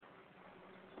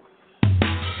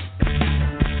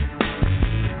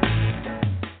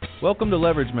Welcome to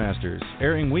Leverage Masters,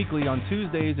 airing weekly on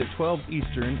Tuesdays at 12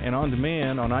 Eastern and on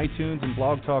demand on iTunes and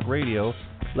Blog Talk Radio.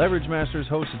 Leverage Masters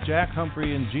hosts Jack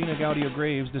Humphrey and Gina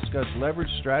Gaudio-Graves discuss leverage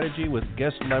strategy with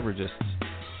guest leveragists.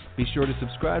 Be sure to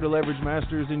subscribe to Leverage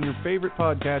Masters in your favorite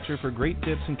podcatcher for great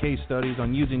tips and case studies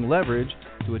on using leverage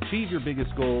to achieve your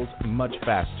biggest goals much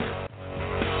faster.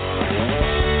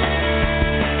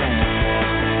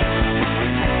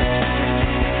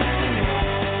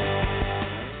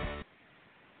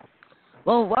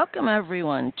 Well, welcome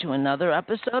everyone to another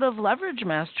episode of Leverage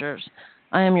Masters.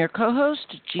 I am your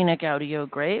co-host, Gina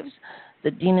Gaudio-Graves,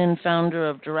 the Dean and founder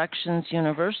of Directions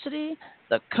University,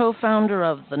 the co-founder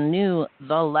of the new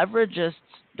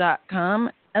TheLeveragists.com,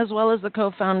 as well as the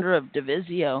co-founder of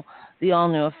Divisio, the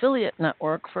all-new affiliate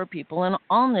network for people in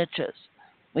all niches.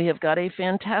 We have got a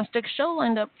fantastic show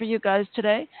lined up for you guys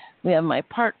today. We have my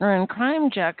partner in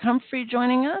crime, Jack Humphrey,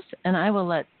 joining us, and I will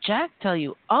let Jack tell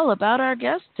you all about our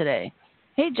guest today.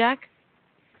 Hey, Jack.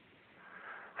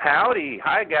 Howdy.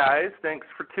 Hi, guys. Thanks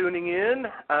for tuning in.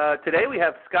 Today we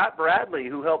have Scott Bradley,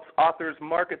 who helps authors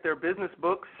market their business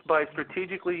books by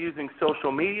strategically using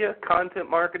social media, content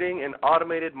marketing, and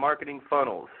automated marketing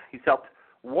funnels. He's helped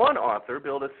one author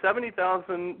build a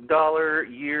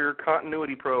 $70,000 year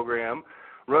continuity program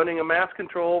running a mass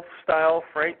control-style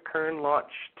Frank Kern launch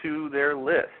to their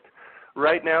list.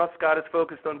 Right now, Scott is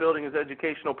focused on building his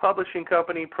educational publishing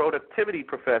company, Productivity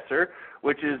Professor,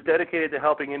 which is dedicated to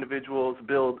helping individuals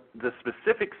build the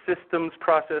specific systems,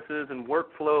 processes, and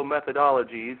workflow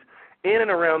methodologies in and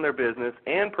around their business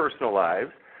and personal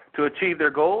lives to achieve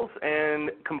their goals and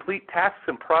complete tasks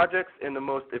and projects in the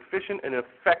most efficient and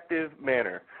effective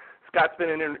manner. Scott's been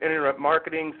in internet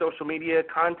marketing, social media,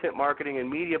 content marketing, and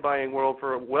media buying world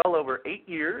for well over 8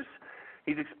 years.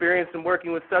 He's experienced in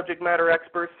working with subject matter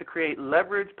experts to create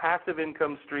leverage passive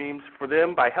income streams for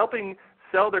them by helping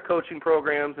sell their coaching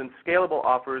programs and scalable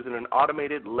offers in an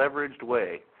automated, leveraged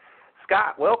way.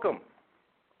 Scott, welcome.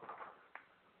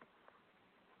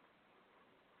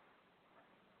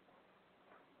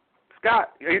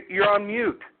 Scott, you're on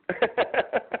mute.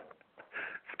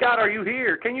 Scott, are you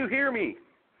here? Can you hear me?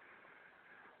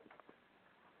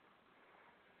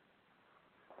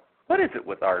 What is it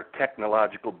with our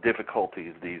technological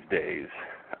difficulties these days,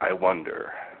 I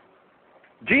wonder?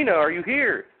 Gina, are you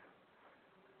here?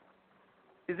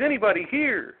 Is anybody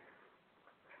here?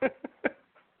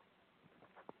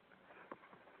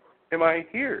 Am I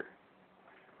here?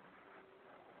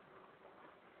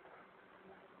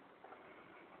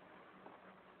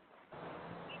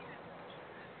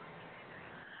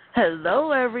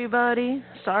 Hello, everybody.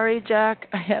 Sorry, Jack.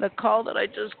 I had a call that I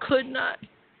just could not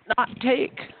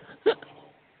take.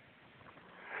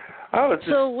 I was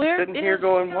just sitting here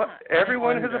going, Scott? "What?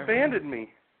 Everyone has abandoned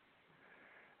me.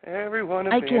 Everyone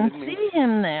I abandoned can me." see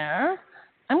him there.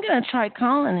 I'm going to try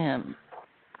calling him.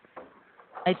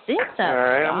 I think that's all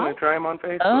right. Scott. I'm going to try him on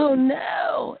Facebook. Oh,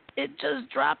 no. It just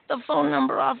dropped the phone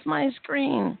number off my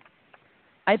screen.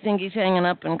 I think he's hanging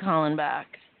up and calling back.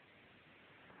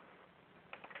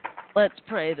 Let's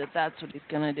pray that that's what he's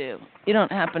going to do. You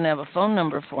don't happen to have a phone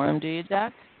number for him, do you,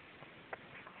 Jack?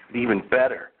 Even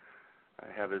better, I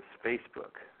have his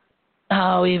Facebook.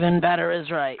 Oh, even better is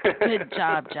right. Good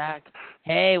job, Jack.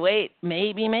 Hey, wait,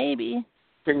 maybe.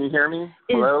 Can you hear me?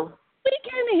 Hello? We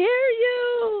can hear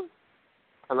you.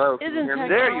 Hello, can Isn't you hear me?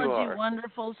 There you technology are.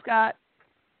 wonderful, Scott?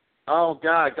 Oh,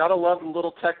 God, gotta love the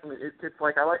little tech. It's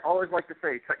like always like to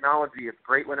say, technology is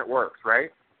great when it works,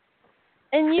 right?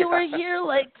 And you were here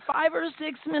like 5 or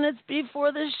 6 minutes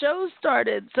before the show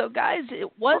started. So, guys, it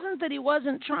wasn't that he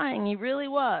wasn't trying. He really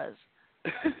was.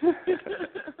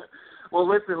 Well,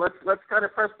 listen, let's kind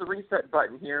of press the reset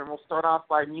button here, and we'll start off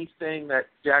by me saying that,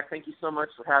 Jack, thank you so much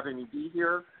for having me be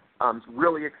here. I'm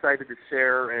really excited to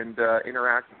share and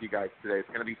interact with you guys today. It's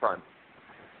going to be fun.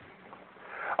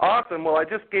 Awesome. Well, I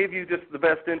just gave you just the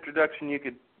best introduction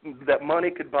that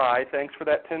money could buy. Thanks for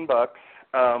that $10.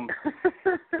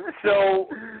 So,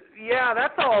 yeah,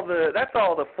 that's all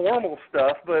the formal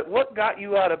stuff. But what got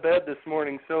you out of bed this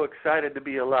morning so excited to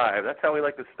be alive? That's how we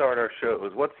like to start our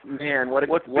shows. What's big in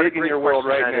your world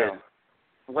right now?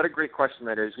 What a great question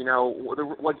that is. You know,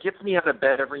 what gets me out of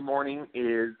bed every morning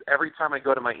is every time I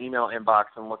go to my email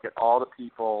inbox and look at all the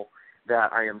people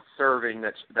that I am serving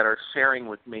that are sharing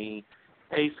with me,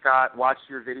 "Hey, Scott, watched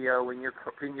your video in your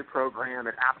program.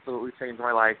 It absolutely changed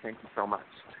my life. Thank you so much."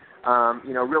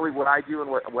 You know, really what I do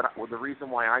and what the reason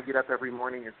why I get up every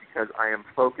morning is because I am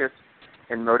focused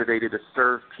and motivated to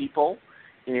serve people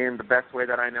in the best way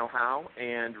that I know how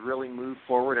and really move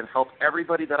forward and help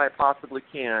everybody that I possibly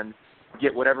can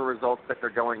get whatever results that they're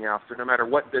going after, no matter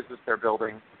what business they're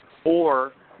building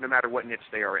or no matter what niche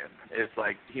they are in. It's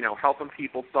like, helping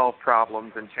people solve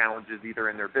problems and challenges either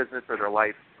in their business or their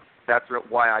life. That's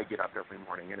why I get up every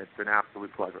morning, and it's an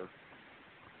absolute pleasure.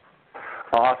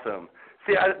 Awesome.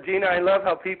 See, Gina, I love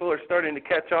how people are starting to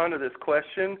catch on to this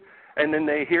question, and then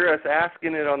they hear us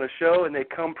asking it on the show, and they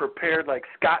come prepared like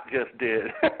Scott just did.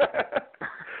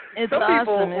 Some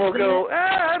people will go,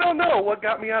 I don't know what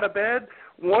got me out of bed.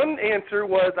 One answer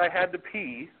was I had to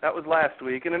pee. That was last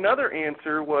week. And another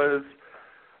answer was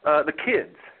the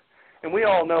kids. And we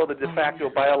all know the de facto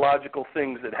biological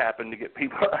things that happen to get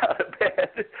people out of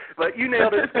bed. But you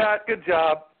nailed it, Scott. Good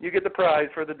job. You get the prize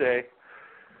for the day.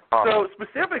 So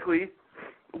specifically,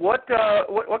 what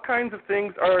kinds of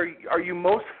things are you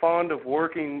most fond of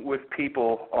working with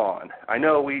people on? I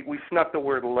know we snuck the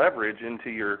word leverage into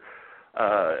your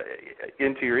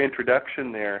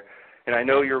introduction there, and I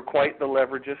know you're quite the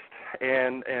leveragist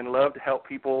and love to help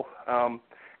people.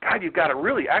 God, you've got a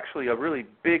really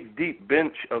big, deep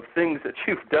bench of things that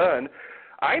you've done.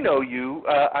 I know you.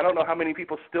 I don't know how many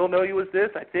people still know you as this.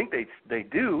 I think they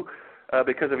do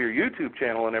because of your YouTube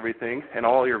channel and everything and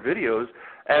all your videos,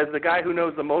 as the guy who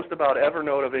knows the most about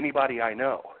Evernote of anybody I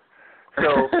know.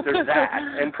 So there's that,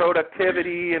 and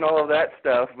productivity and all of that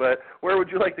stuff. But where would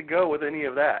you like to go with any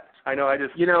of that? I know I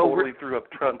just totally threw a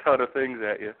ton of things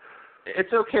at you.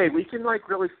 It's okay. We can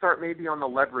really start maybe on the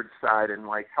leverage side and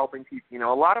helping people.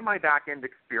 A lot of my back end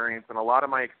experience and a lot of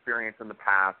my experience in the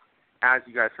past, as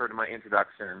you guys heard in my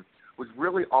introduction, was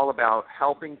really all about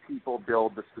helping people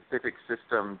build the specific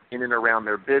systems in and around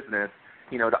their business,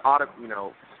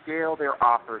 to scale their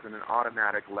offers in an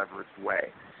automatic leveraged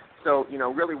way. So,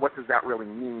 really what does that really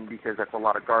mean? Because that's a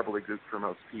lot of gobbledygook for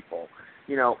most people.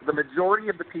 The majority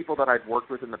of the people that I've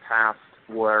worked with in the past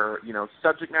were,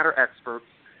 subject matter experts.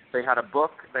 They had a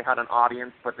book, they had an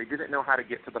audience, but they didn't know how to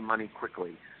get to the money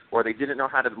quickly, or they didn't know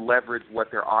how to leverage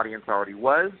what their audience already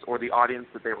was or the audience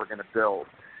that they were going to build.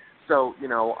 So,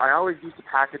 I always used to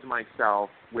package myself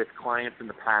with clients in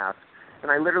the past,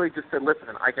 and I literally just said,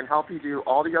 listen, I can help you do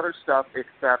all the other stuff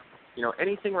except,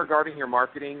 anything regarding your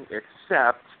marketing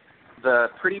except the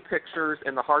pretty pictures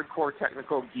and the hardcore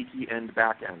technical geeky end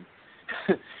back end.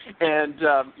 And,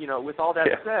 with all that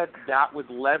said, that was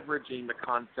leveraging the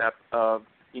concept of,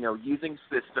 using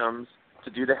systems to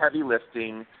do the heavy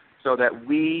lifting so that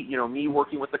we, me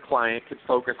working with the client could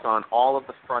focus on all of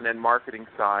the front-end marketing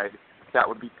side that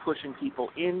would be pushing people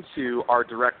into our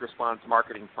direct response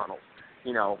marketing funnels.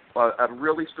 A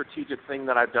really strategic thing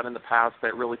that I've done in the past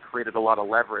that really created a lot of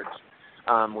leverage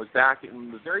was back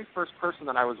in the very first person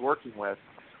that I was working with.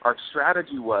 Our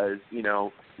strategy was,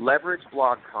 leverage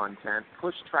blog content,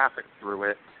 push traffic through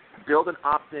it, build an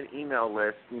opt-in email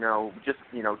list,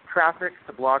 traffic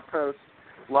to blog post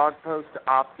to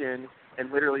opt-in,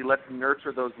 and literally let's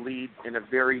nurture those leads in a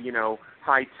very,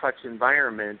 high-touch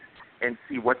environment and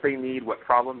see what they need, what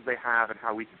problems they have, and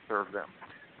how we can serve them.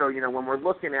 So, when we're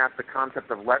looking at the concept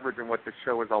of leverage and what this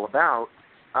show is all about,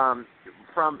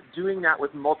 from doing that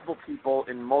with multiple people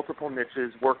in multiple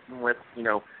niches, working with,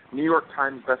 New York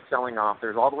Times best-selling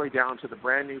authors, all the way down to the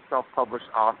brand new self-published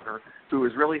author who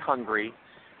is really hungry,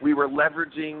 we were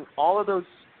leveraging all of those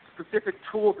specific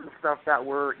tools and stuff that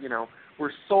were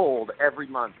sold every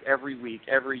month, every week,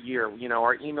 every year.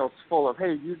 Our emails full of,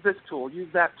 hey, use this tool, use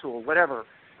that tool, whatever.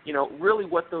 Really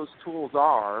what those tools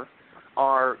are,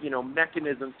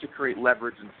 mechanisms to create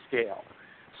leverage and scale.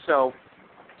 So,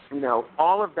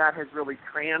 all of that has really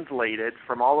translated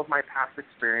from all of my past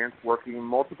experience working in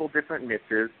multiple different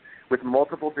niches with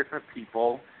multiple different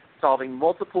people, solving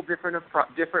multiple different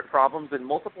problems in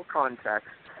multiple contexts.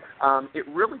 It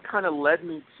really kind of led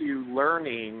me to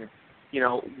learning,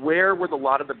 where were a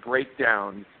lot of the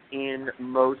breakdowns in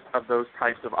most of those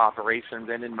types of operations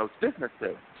and in most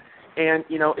businesses. And,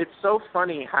 it's so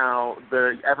funny how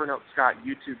the Evernote Scott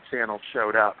YouTube channel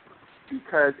showed up,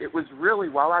 because it was really,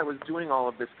 while I was doing all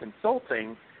of this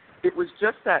consulting, it was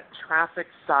just that traffic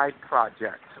side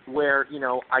project where,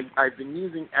 I've been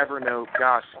using Evernote,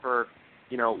 for,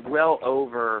 well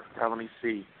over, let me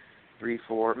see, 3,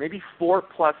 4, maybe 4+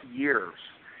 years.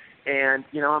 And,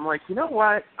 I'm like, you know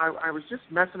what? I was just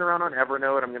messing around on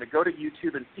Evernote. I'm going to go to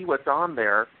YouTube and see what's on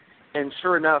there. And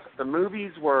sure enough, the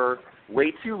movies were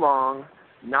way too long,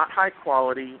 not high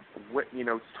quality,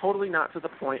 totally not to the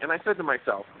point. And I said to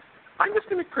myself, I'm just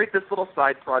going to create this little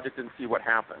side project and see what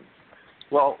happens.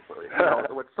 Well,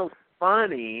 what's so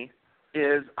funny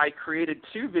is I created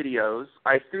 2 videos.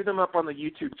 I threw them up on the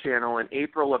YouTube channel in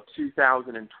April of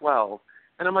 2012.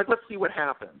 And I'm like, let's see what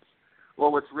happens.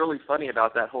 Well, what's really funny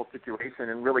about that whole situation,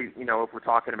 and really, if we're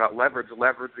talking about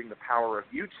leveraging the power of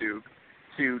YouTube,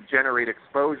 to generate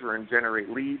exposure and generate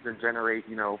leads and generate,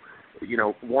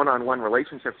 one-on-one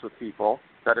relationships with people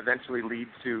that eventually lead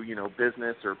to,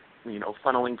 business or,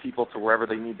 funneling people to wherever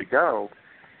they need to go,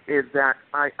 is that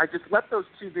I just let those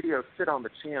 2 videos sit on the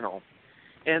channel.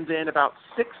 And then about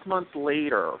 6 months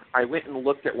later, I went and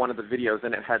looked at one of the videos,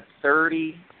 and it had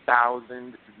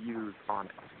 30,000 views on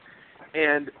it.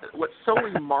 And what's so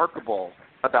remarkable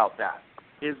about that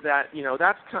is that,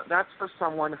 that's for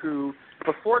someone who,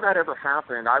 before that ever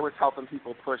happened, I was helping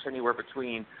people push anywhere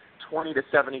between 20 to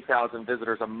 70,000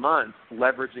 visitors a month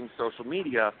leveraging social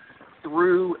media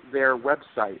through their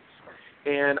websites.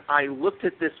 And I looked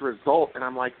at this result, and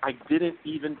I'm like, I didn't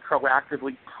even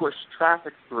proactively push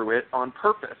traffic through it on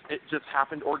purpose. It just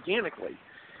happened organically.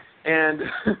 And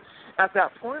at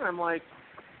that point, I'm like,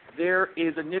 there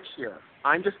is a niche here.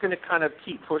 I'm just going to kind of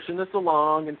keep pushing this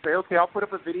along and say, okay, I'll put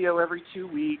up a video every 2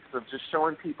 weeks of just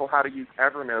showing people how to use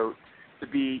Evernote to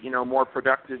be, more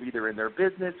productive either in their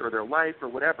business or their life or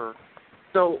whatever.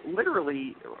 So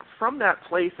literally from that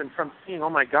place and from seeing, oh,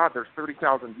 my God, there's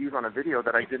 30,000 views on a video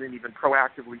that I didn't even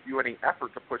proactively do any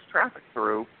effort to push traffic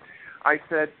through, I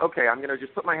said, okay, I'm going to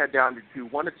just put my head down to do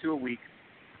 1 to 2 a week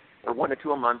or 1 to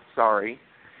 2 a month,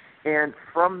 And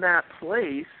from that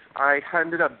place, I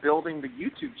ended up building the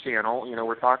YouTube channel.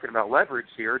 We're talking about leverage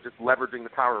here, just leveraging the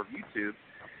power of YouTube.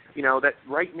 That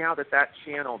right now that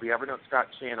channel, the Evernote Scott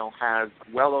channel, has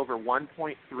well over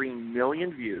 1.3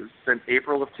 million views since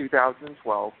April of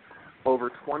 2012, over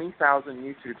 20,000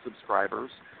 YouTube subscribers.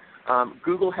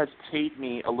 Google has paid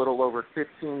me a little over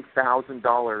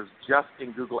 $15,000 just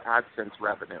in Google AdSense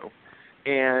revenue.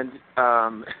 And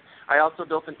I also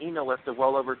built an email list of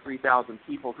well over 3,000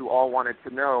 people who all wanted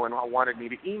to know and all wanted me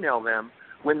to email them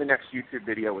when the next YouTube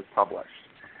video was published.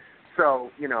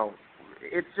 So,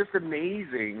 it's just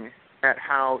amazing at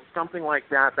how something like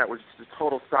that was just a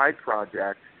total side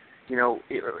project,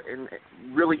 it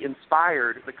really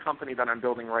inspired the company that I'm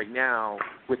building right now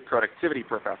with Productivity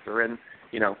Professor. And,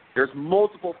 there's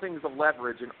multiple things of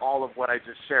leverage in all of what I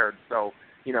just shared. So,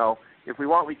 if we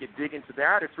want, we could dig into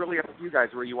that. It's really up to you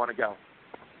guys where you want to go.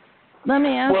 Let me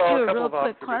ask you a real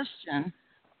quick question.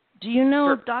 Do you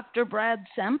know Dr. Brad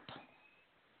Semp?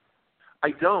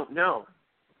 I don't know.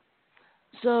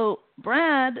 So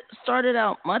Brad started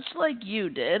out much like you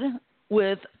did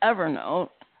with Evernote,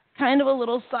 kind of a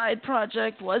little side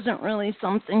project, wasn't really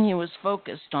something he was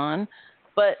focused on,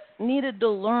 but needed to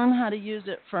learn how to use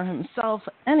it for himself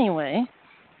anyway,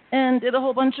 and did a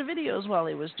whole bunch of videos while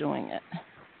he was doing it.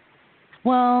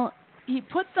 Well, he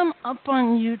put them up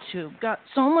on YouTube, got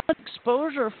so much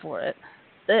exposure for it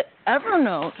that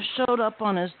Evernote showed up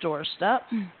on his doorstep.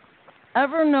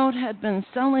 Evernote had been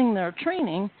selling their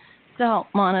training to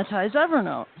help monetize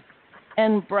Evernote.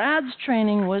 And Brad's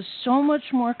training was so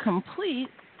much more complete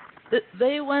that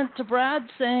they went to Brad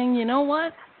saying, you know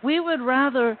what, we would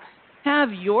rather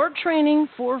have your training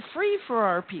for free for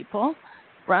our people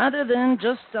rather than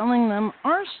just selling them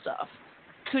our stuff.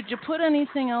 Could you put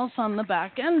anything else on the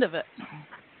back end of it?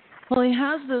 Well, he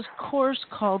has this course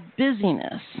called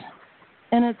Busyness,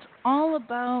 and it's all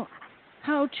about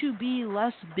how to be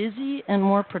less busy and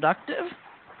more productive.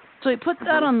 So he put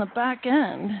that on the back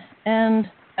end,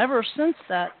 and ever since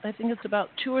that, I think it's about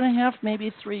 2.5,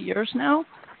 maybe 3 years now,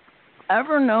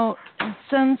 Evernote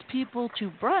sends people to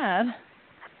Brad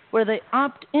where they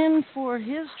opt in for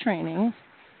his training,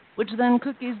 which then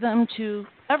cookies them to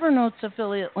Evernote's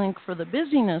affiliate link for the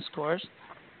Busyness course,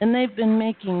 and they've been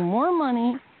making more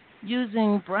money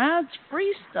using Brad's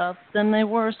free stuff than they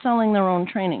were selling their own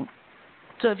training.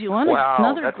 So if you want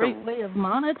another great way of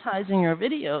monetizing your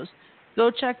videos, go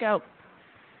check out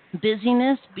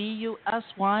Busyness,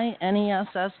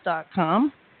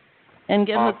 BUSYNESS.com, and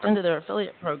get hooked into their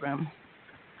affiliate program.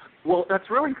 Well, that's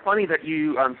really funny that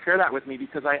you share that with me,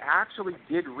 because I actually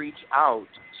did reach out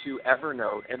to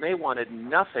Evernote, and they wanted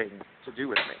nothing to do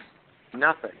with me.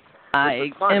 Nothing.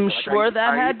 I am sure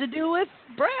that had to do with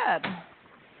Brad.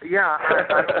 Yeah,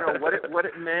 I don't know what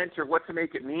it meant or what to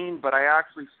make it mean, but I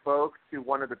actually spoke to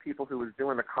one of the people who was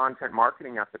doing the content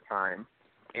marketing at the time,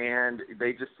 and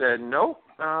they just said, nope,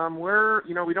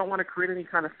 we don't want to create any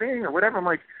kind of thing or whatever. I'm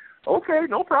like, okay,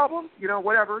 no problem,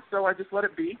 whatever. So I just let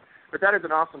it be. But that is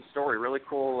an awesome story. Really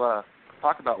cool.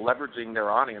 Talk about leveraging their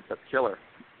audience. That's killer.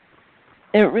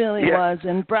 It really was.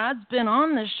 And Brad's been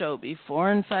on the show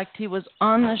before. In fact, he was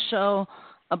on the show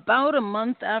about a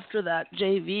month after that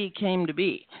JV came to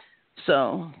be.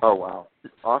 So, oh, wow.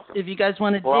 Awesome. If you guys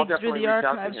want to dig through the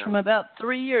archives from about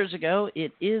 3 years ago,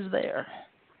 it is there.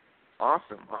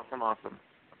 Awesome.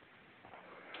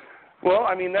 Well,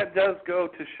 I mean, that does go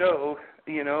to show,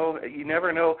 you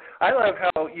never know. I love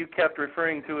how you kept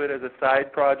referring to it as a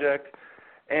side project.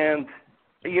 And,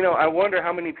 I wonder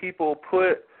how many people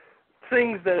put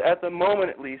things that at the moment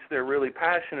at least they're really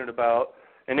passionate about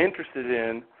and interested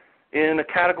in a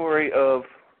category of,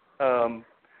 a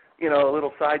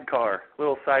little sidecar,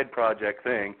 little side project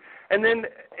thing. And then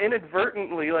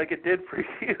inadvertently, like it did for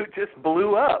you, just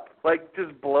blew up, like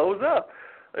just blows up.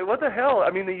 Like, what the hell?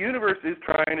 I mean, the universe is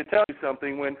trying to tell you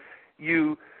something when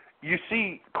you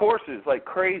see courses like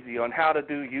crazy on how to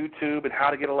do YouTube and how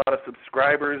to get a lot of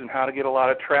subscribers and how to get a lot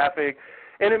of traffic.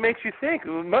 And it makes you think,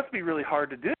 it must be really hard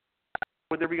to do.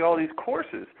 Would there be all these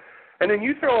courses? And then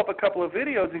you throw up a couple of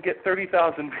videos and get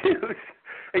 30,000 views,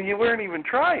 and you weren't even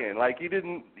trying. Like you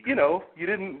didn't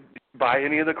buy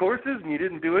any of the courses and you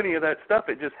didn't do any of that stuff.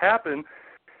 It just happened.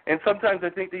 And sometimes I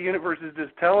think the universe is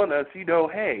just telling us,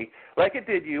 hey, like it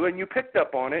did you, and you picked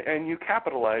up on it and you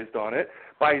capitalized on it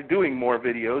by doing more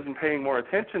videos and paying more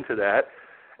attention to that.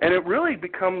 And it really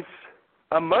becomes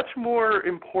a much more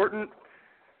important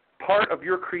part of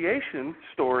your creation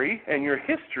story and your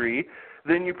history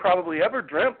than you probably ever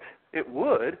dreamt it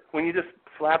would when you just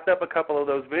slapped up a couple of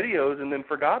those videos and then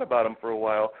forgot about them for a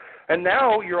while. And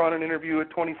now you're on an interview at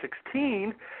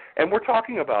 2016, and we're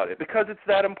talking about it because it's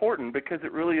that important, because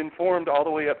it really informed all the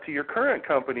way up to your current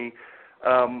company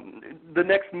the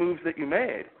next moves that you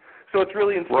made. So it's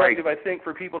really instructive, I think,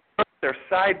 for people to look at their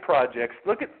side projects.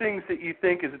 Look at things that you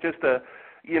think is just a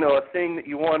thing that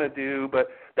you want to do, but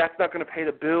that's not going to pay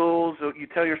the bills. So you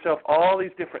tell yourself all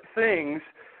these different things.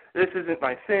 This isn't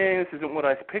my thing. This isn't what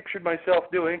I pictured myself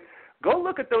doing. Go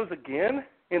look at those again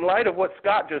in light of what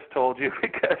Scott just told you,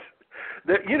 because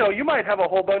you might have a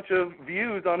whole bunch of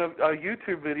views on a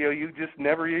YouTube video you just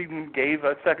never even gave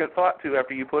a second thought to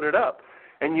after you put it up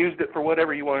and used it for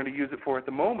whatever you wanted to use it for at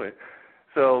the moment.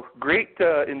 So great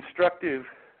instructive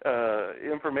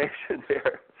information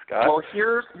there, Scott. Well,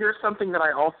 here's something that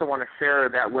I also want to share,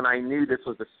 that when I knew this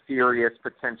was a serious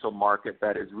potential market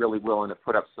that is really willing to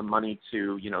put up some money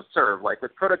to, serve. Like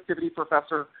with Productivity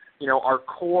Professor, our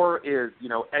core is,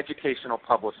 educational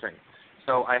publishing.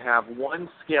 So I have one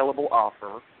scalable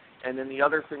offer, and then the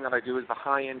other thing that I do is the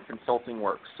high-end consulting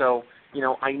work. So,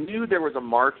 I knew there was a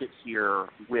market here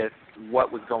with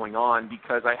what was going on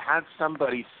because I had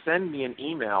somebody send me an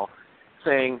email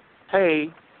saying, hey,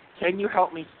 can you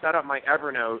help me set up my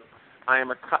Evernote? I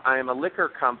am a liquor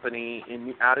company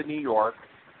out of New York,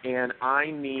 and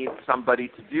I need somebody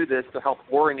to do this to help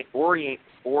orient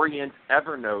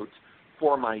Evernote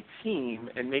for my team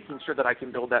and making sure that I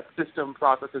can build that system,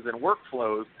 processes, and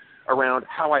workflows around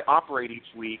how I operate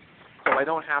each week, so I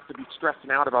don't have to be stressing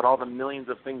out about all the millions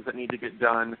of things that need to get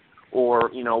done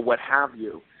or, what have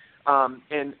you.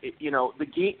 The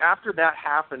game, after that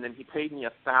happened and he paid me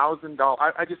 $1,000,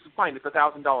 I just fine, it's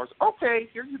 $1,000. Okay,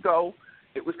 here you go.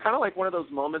 It was kind of like one of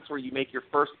those moments where you make your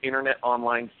first internet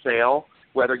online sale,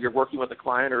 whether you're working with a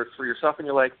client or it's for yourself, and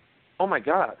you're like, oh my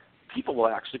God, people will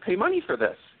actually pay money for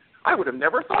this. I would have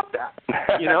never thought that,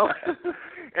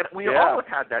 And we all have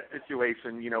had that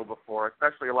situation, before,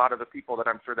 especially a lot of the people that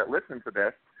I'm sure that listen to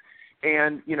this.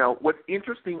 And, what's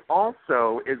interesting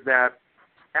also is that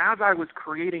as I was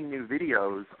creating new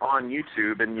videos on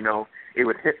YouTube and, it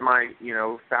would hit my,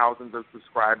 thousands of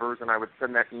subscribers and I would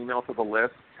send that email to the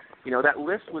list, that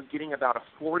list was getting about a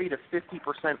 40 to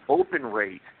 50% open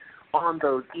rate on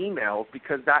those emails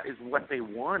because that is what they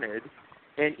wanted.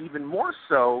 And even more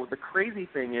so, the crazy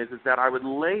thing is that I would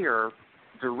layer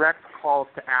direct calls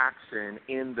to action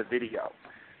in the video.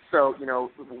 So,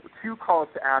 two calls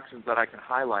to actions that I can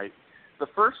highlight. The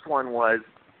first one was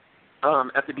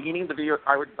at the beginning of the video,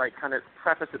 I would kind of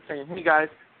preface it saying, hey guys,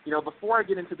 before I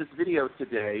get into this video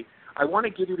today, I want to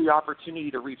give you the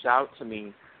opportunity to reach out to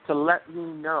me to let me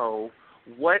know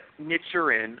what niche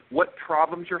you're in, what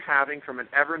problems you're having from an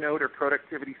Evernote or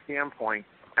productivity standpoint,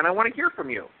 and I want to hear from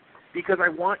you because I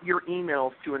want your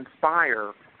emails to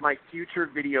inspire my future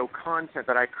video content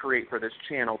that I create for this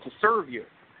channel to serve you.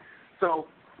 So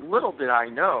little did I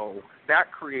know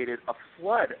that created a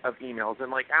flood of emails,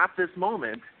 and at this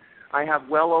moment, I have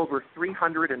well over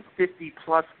 350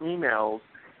 plus emails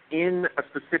in a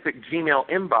specific Gmail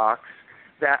inbox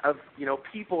that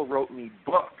people wrote me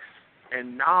books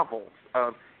and novels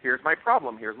of here's my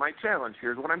problem, here's my challenge,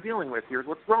 here's what I'm dealing with, here's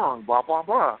what's wrong, blah, blah,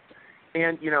 blah.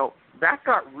 And, that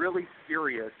got really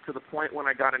serious to the point when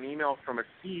I got an email from a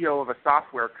CEO of a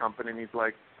software company, and he's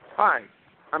like, hi,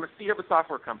 I'm a CEO of a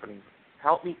software company.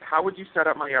 Help me, how would you set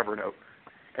up my Evernote?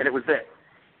 And it was it.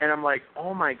 And I'm like,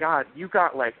 oh, my God, you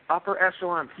got, upper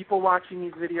echelon people watching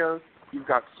these videos. You've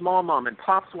got small mom and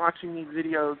pops watching these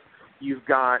videos. You've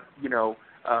got,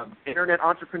 internet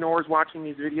entrepreneurs watching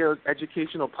these videos,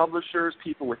 educational publishers,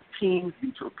 people with teams,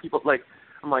 people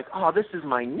I'm like, oh, this is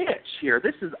my niche here.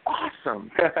 This is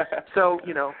awesome. So,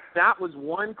 that was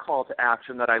one call to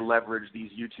action that I leveraged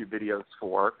these YouTube videos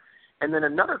for. And then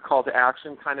another call to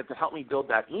action kind of to help me build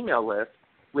that email list,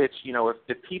 which,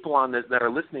 if people on this that are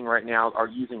listening right now are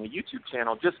using a YouTube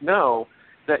channel, just know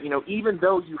that, even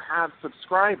though you have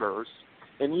subscribers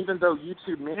and even though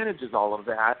YouTube manages all of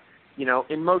that,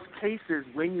 in most cases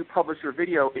when you publish your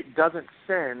video, it doesn't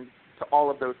send to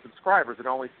all of those subscribers. It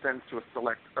only sends to a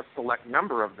select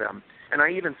number of them. And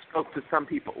I even spoke to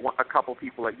a couple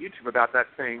people at YouTube about that,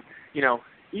 saying,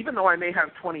 even though I may have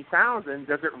 20,000,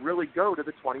 does it really go to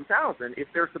the 20,000 if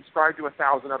they're subscribed to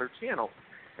 1,000 other channels?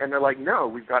 And they're like, no,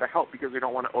 we've got to help because we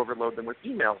don't want to overload them with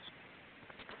emails.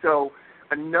 So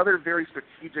another very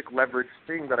strategic leverage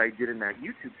thing that I did in that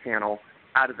YouTube channel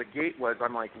out of the gate was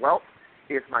I'm like, well,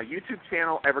 if my YouTube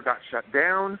channel ever got shut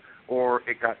down or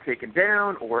it got taken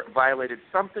down or it violated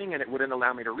something and it wouldn't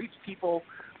allow me to reach people,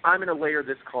 I'm going to layer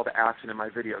this call to action in my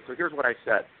video. So here's what I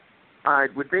said. I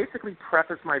would basically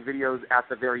preface my videos at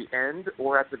the very end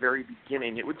or at the very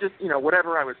beginning. It would just,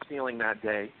 whatever I was feeling that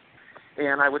day.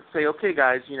 And I would say, okay,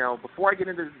 guys, before I get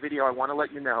into this video, I want to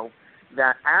let you know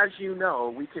that, as you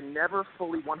know, we can never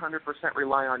fully 100%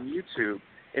 rely on YouTube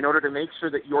in order to make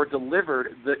sure that you're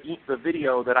delivered the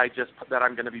video that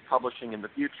I'm going to be publishing in the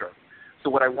future. So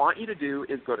what I want you to do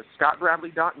is go to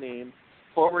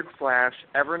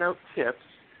scottbradley.name/Evernote tips,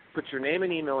 put your name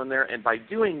and email in there, and by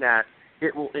doing that,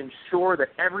 it will ensure that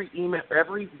every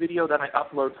video that I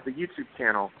upload to the YouTube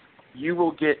channel, you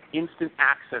will get instant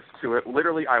access to it.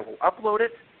 Literally, I will upload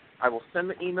it, I will send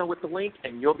the email with the link,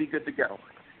 and you'll be good to go.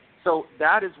 So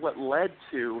that is what led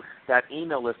to that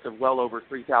email list of well over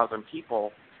 3,000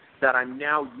 people that I'm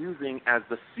now using as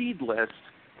the seed list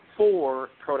for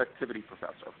Productivity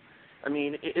Professor. I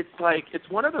mean, it's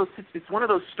one of those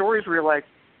stories where you're like,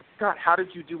 God, how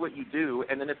did you do what you do?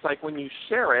 And then it's like when you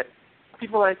share it,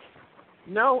 people are like,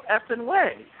 no effing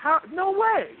way. No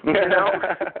way.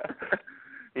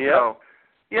 Yeah. So,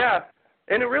 yeah.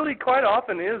 And it really quite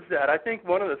often is that. I think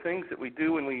one of the things that we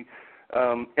do when we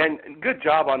and good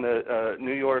job on the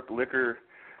New York liquor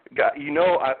guy. You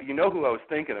know who I was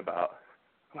thinking about.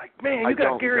 I'm like, man, you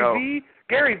got Gary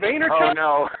Vaynerchuk? Oh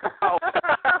no.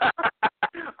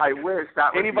 I wish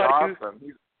that would be awesome.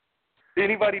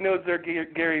 Anybody knows their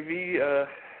Gary V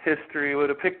history would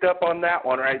have picked up on that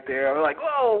one right there. I'm like,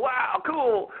 oh wow,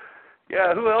 cool.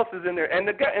 Yeah, who else is in there? And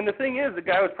the thing is, the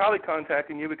guy was probably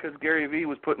contacting you because Gary V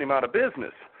was putting him out of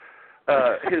business.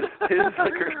 His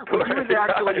liquor store. Well, he was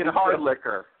actually in hard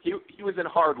liquor. He was in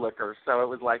hard liquor, so it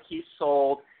was like he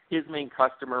sold. His main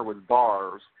customer was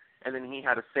bars, and then he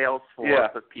had a sales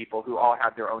force of people who all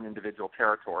had their own individual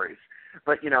territories.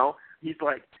 But he's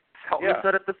like, help me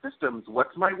set up the systems.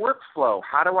 What's my workflow?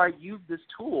 How do I use this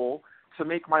tool to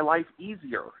make my life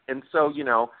easier? And so,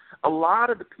 a lot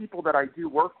of the people that I do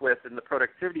work with in the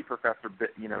Productivity Professor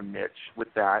niche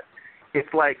with that,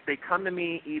 it's like they come to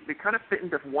me, they kind of fit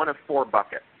into one of four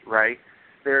buckets, right?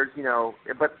 There's,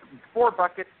 but 4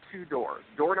 buckets, 2 doors.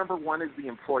 Door number 1 is the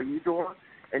employee door,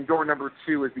 and door number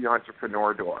 2 is the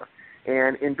entrepreneur door.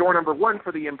 And in door number 1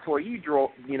 for the employee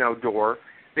door,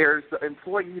 there's the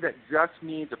employee that just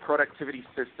needs a productivity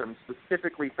system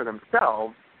specifically for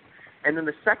themselves. And then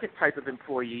the second type of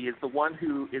employee is the one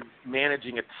who is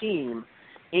managing a team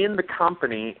in the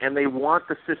company, and they want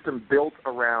the system built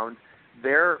around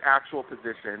their actual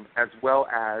position as well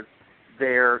as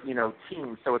their,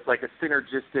 team. So it's like a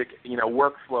synergistic,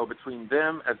 workflow between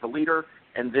them as the leader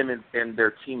and them and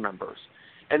their team members.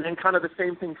 And then kind of the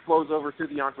same thing flows over through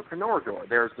the entrepreneur door.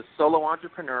 There's the solo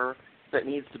entrepreneur that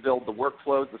needs to build the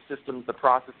workflows, the systems, the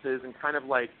processes, and kind of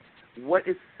like what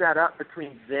is set up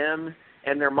between them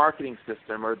and their marketing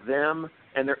system, or them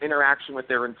and their interaction with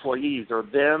their employees, or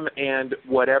them and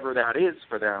whatever that is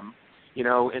for them. In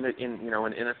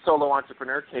a solo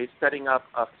entrepreneur case, setting up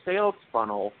a sales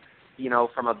funnel,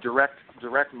 from a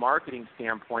direct marketing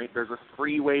standpoint, there's a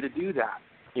free way to do that.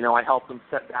 I help them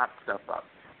set that stuff up.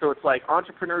 So it's like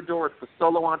entrepreneur door, it's the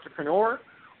solo entrepreneur,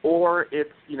 or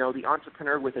it's, the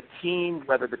entrepreneur with a team,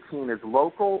 whether the team is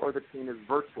local or the team is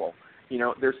virtual.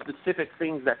 There's specific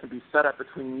things that can be set up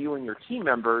between you and your team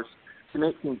members to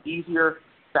make things easier,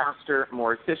 faster,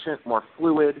 more efficient, more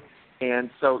fluid. And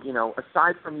so,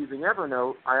 aside from using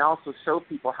Evernote, I also show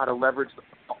people how to leverage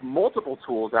multiple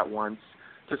tools at once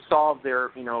to solve their,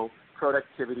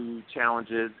 productivity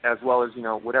challenges, as well as,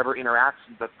 whatever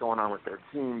interactions that's going on with their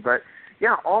team. But,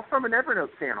 yeah, all from an Evernote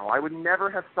channel. I would never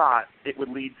have thought it would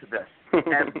lead to this,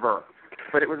 ever.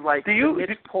 But it was like,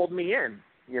 it pulled me in,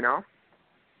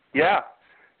 Yeah,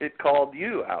 it called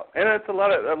you out. And it's a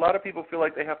lot of people feel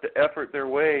like they have to effort their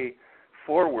way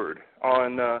forward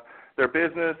on their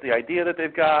business, the idea that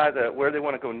they've got, where they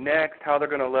want to go next, how they're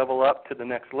going to level up to the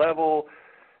next level,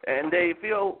 and they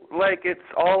feel like it's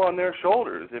all on their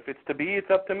shoulders. If it's to be, it's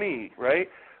up to me, right?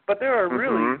 But there are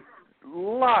really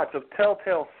lots of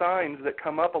telltale signs that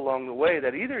come up along the way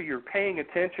that either you're paying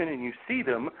attention and you see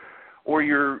them, or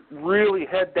you're really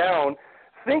head down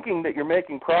thinking that you're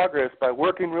making progress by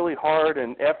working really hard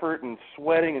and effort and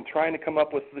sweating and trying to come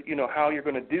up with, how you're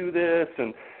going to do this,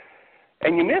 and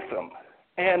you miss them.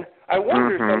 And I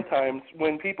wonder sometimes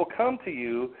when people come to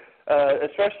you,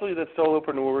 especially the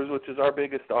solopreneurs, which is our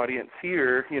biggest audience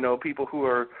here, people who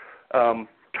are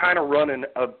kind of running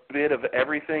a bit of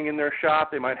everything in their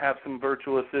shop. They might have some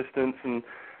virtual assistants and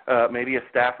maybe a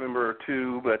staff member or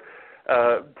two, but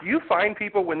do you find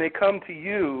people when they come to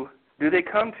you, do they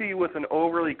come to you with an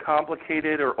overly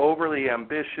complicated or overly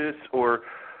ambitious or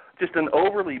just an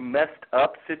overly messed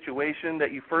up situation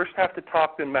that you first have to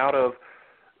talk them out of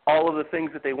all of the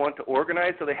things that they want to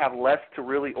organize so they have less to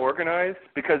really organize?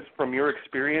 Because from your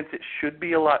experience, it should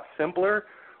be a lot simpler.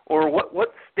 Or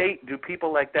what state do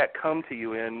people like that come to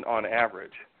you in on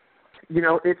average?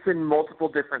 It's in multiple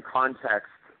different contexts.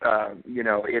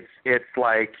 It's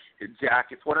like, Jack,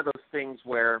 it's one of those things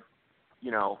where,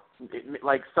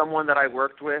 like someone that I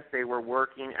worked with, they were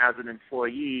working as an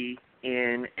employee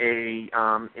in a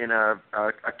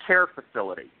care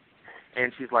facility.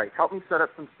 And she's like, help me set up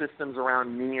some systems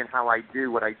around me and how I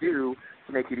do what I do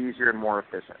to make it easier and more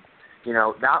efficient.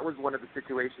 That was one of the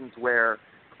situations where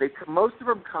most of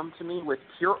them come to me with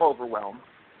pure overwhelm,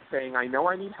 saying, I know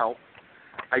I need help.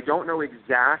 I don't know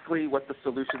exactly what the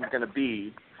solution is going to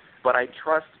be, but I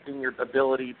trust in your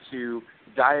ability to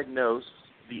diagnose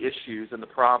the issues and the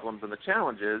problems and the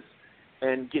challenges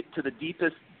and get to the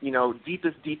deepest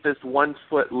 1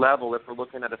 foot level. If we're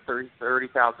looking at a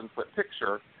 30,000 foot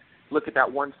picture, look at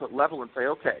that 1 foot level and say,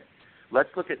 okay, let's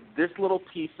look at this little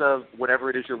piece of whatever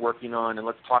it is you're working on, and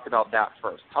let's talk about that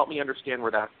first. Help me understand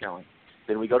where that's going.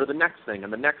 Then we go to the next thing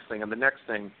and the next thing and the next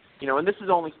thing. And this is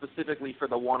only specifically for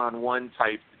the one-on-one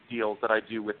type deals that I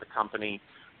do with the company.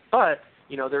 But,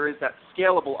 there is that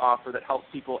scalable offer that helps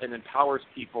people and empowers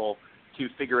people to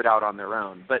figure it out on their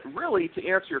own. But really, to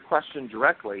answer your question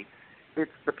directly,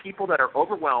 it's the people that are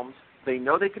overwhelmed. They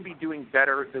know they can be doing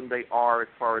better than they are as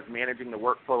far as managing the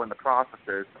workflow and the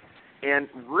processes. And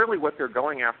really what they're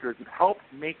going after is to help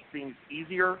make things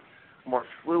easier, more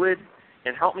fluid,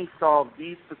 and help me solve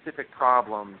these specific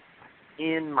problems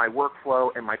in my workflow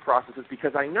and my processes,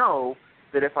 because I know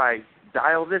that if I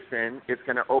dial this in, it's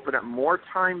going to open up more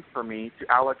time for me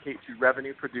to allocate to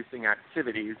revenue-producing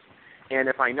activities. And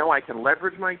if I know I can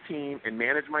leverage my team and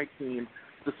manage my team,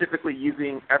 specifically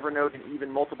using Evernote and even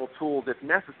multiple tools if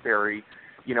necessary,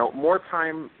 more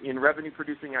time in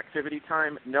revenue-producing activity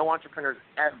time, no entrepreneur is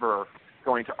ever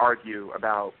going to argue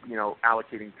about,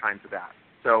 allocating time to that.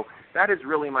 So that is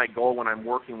really my goal when I'm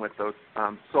working with those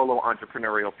solo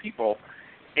entrepreneurial people.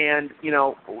 And,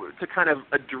 to kind of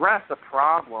address a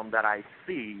problem that I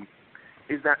see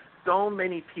is that so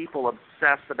many people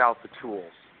obsess about the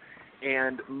tools.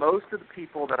 And most of the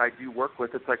people that I do work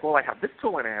with, it's like, well, I have this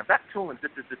tool and I have that tool and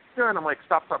this. And I'm like,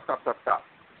 stop.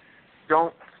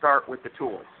 Don't start with the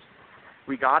tools.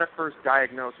 We got to first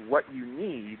diagnose what you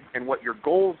need and what your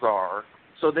goals are,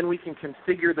 so then we can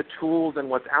configure the tools and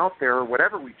what's out there, or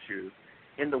whatever we choose,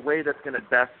 in the way that's going to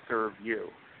best serve you,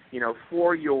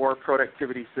 for your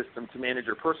productivity system to manage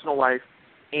your personal life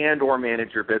and or manage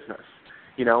your business.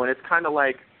 And it's kind of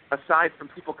like, aside from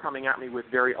people coming at me with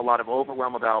a lot of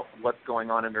overwhelm about what's going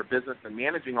on in their business and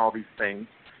managing all these things,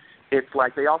 it's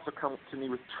like they also come to me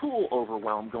with tool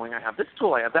overwhelm, going, I have this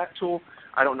tool, I have that tool,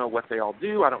 I don't know what they all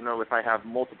do, I don't know if I have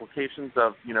multiplications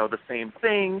of, the same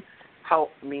thing.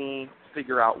 Help me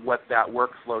figure out what that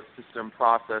workflow system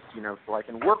process, so I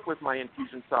can work with my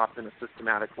Infusionsoft in a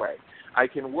systematic way. I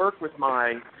can work with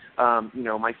my,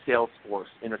 my Salesforce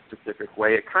in a specific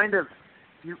way. It kind of,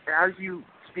 as you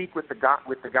speak with the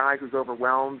guy who's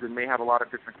overwhelmed and may have a lot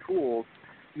of different tools,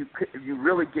 you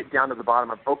really get down to the bottom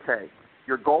of, okay,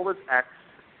 your goal is X,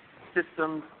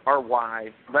 systems are Y.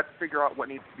 Let's figure out what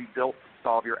needs to be built to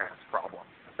solve your X problem.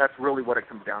 That's really what it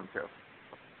comes down to.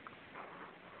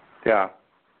 Yeah.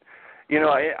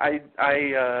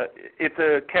 It's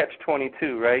a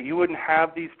catch-22, right? You wouldn't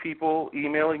have these people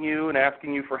emailing you and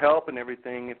asking you for help and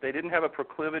everything if they didn't have a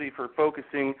proclivity for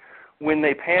focusing when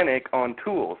they panic on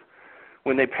tools.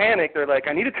 When they panic, they're like,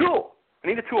 I need a tool. I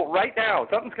need a tool right now.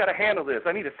 Something's got to handle this.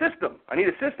 I need a system. I need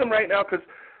a system right now because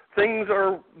things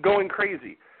are going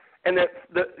crazy. And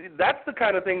that's the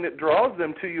kind of thing that draws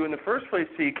them to you in the first place,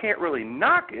 so you can't really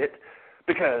knock it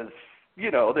because,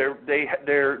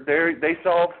 they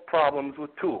solve problems with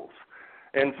tools.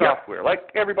 and software, like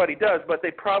everybody does, but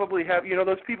they probably have,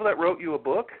 those people that wrote you a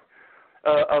book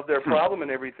of their problem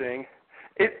and everything.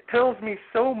 It tells me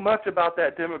so much about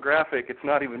that demographic, it's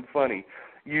not even funny.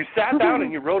 You sat down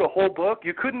and you wrote a whole book.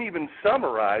 You couldn't even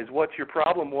summarize what your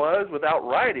problem was without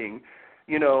writing,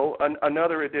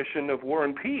 another edition of War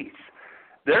and Peace.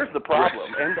 There's the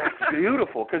problem, and that's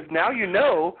beautiful because now you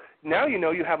know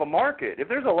you have a market. If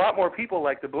there's a lot more people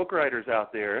like the book writers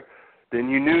out there, then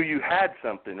you knew you had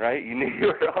something, right? You knew you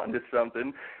were onto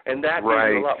something, and that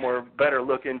gives you a lot more better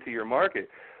look into your market.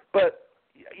 But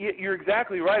you're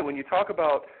exactly right. When you talk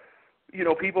about,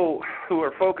 people who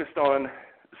are focused on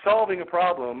solving a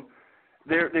problem,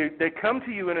 they come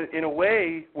to you in a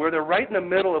way where they're right in the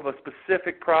middle of a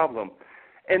specific problem.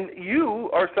 And you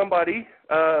are somebody,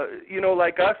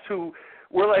 like us who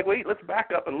we're like, wait, let's back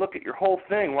up and look at your whole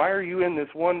thing. Why are you in this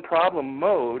one problem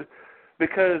mode?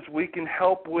 Because we can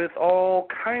help with all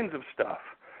kinds of stuff.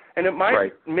 And it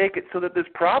might make it so that this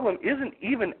problem isn't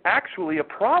even actually a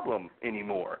problem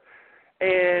anymore.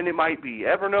 And it might be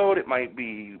Evernote, it might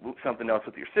be something else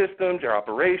with your systems, your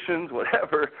operations,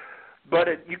 whatever. But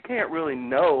you can't really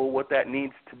know what that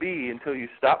needs to be until you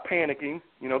stop panicking,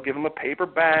 give them a paper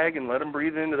bag and let them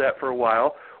breathe into that for a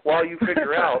while you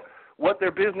figure out what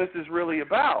their business is really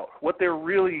about, what they're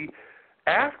really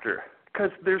after.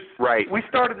 Because we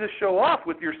started this show off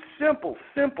with your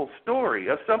simple story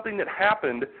of something that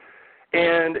happened.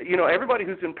 And, everybody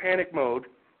who's in panic mode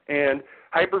and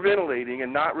hyperventilating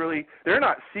and they're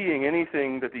not seeing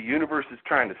anything that the universe is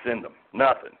trying to send them.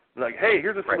 Nothing. Like, hey,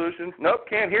 here's a solution. Nope,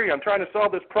 can't hear you. I'm trying to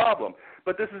solve this problem.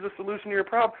 But this is a solution to your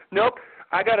problem. Nope,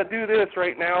 I got to do this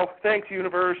right now. Thanks,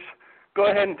 universe. Go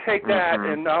ahead and take that,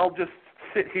 and I'll just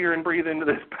sit here and breathe into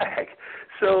this bag.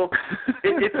 So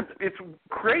it's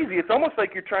crazy. It's almost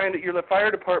like you're the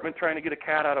fire department trying to get a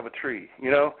cat out of a tree, and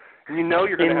you're going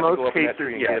to have to go up in that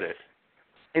tree and get it.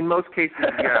 In most cases,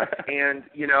 yes. And,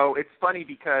 it's funny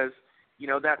because,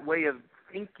 that way of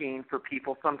thinking for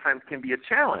people sometimes can be a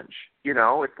challenge.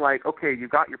 It's like, okay, you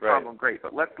got your problem, great,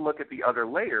 but let's look at the other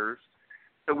layers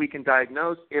so we can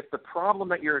diagnose if the problem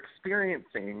that you're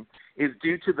experiencing is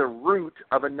due to the root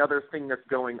of another thing that's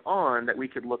going on that we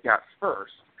could look at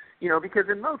first. Because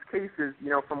in most cases,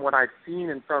 from what I've seen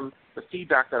and from the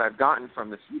feedback that I've gotten from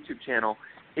this YouTube channel,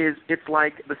 is it's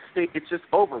like it's just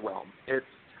overwhelmed.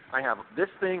 I have this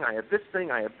thing, I have this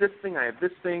thing, I have this thing, I have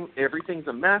this thing, everything's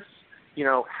a mess.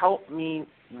 Help me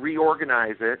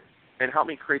reorganize it and help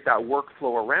me create that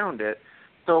workflow around it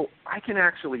so I can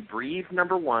actually breathe,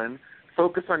 number one,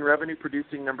 focus on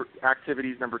revenue-producing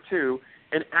activities, number two,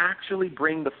 and actually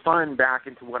bring the fun back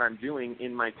into what I'm doing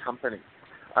in my company.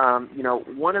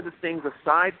 One of the things,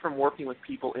 aside from working with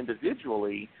people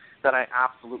individually, that I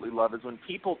absolutely love is when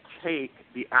people take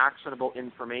the actionable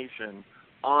information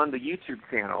on the YouTube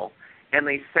channel and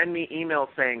they send me emails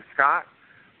saying, Scott,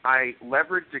 I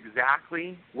leveraged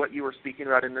exactly what you were speaking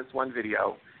about in this one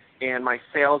video, and my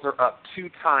sales are up 2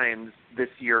 times this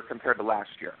year compared to last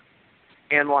year.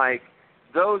 And,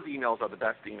 those emails are the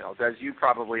best emails, as you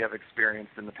probably have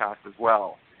experienced in the past as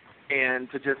well. And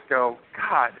to just go,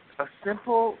 God, a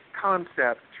simple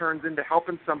concept turns into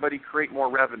helping somebody create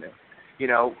more revenue,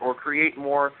 or create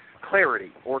more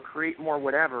clarity or create more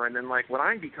whatever. And then, what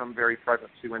I become very present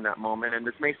to in that moment, and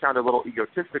this may sound a little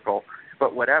egotistical,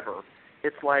 but whatever,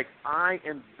 it's like I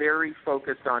am very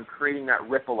focused on creating that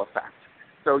ripple effect.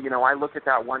 So, I look at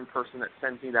that one person that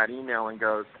sends me that email and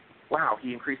goes, wow,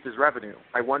 he increased his revenue.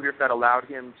 I wonder if that allowed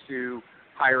him to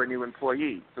hire a new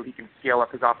employee so he can scale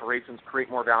up his operations, create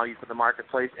more value for the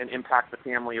marketplace, and impact the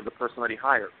family of the person that he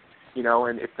hired.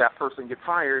 And if that person gets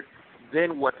hired,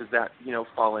 then what does that,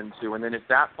 fall into? And then if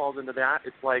that falls into that,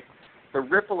 it's like the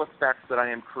ripple effects that I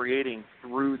am creating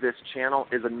through this channel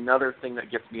is another thing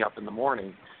that gets me up in the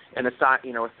morning. And it's not,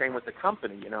 same with the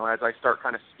company. As I start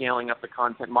kind of scaling up the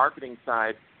content marketing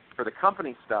side for the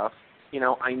company stuff,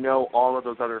 I know all of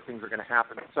those other things are going to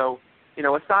happen. So,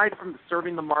 aside from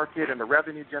serving the market and the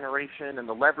revenue generation and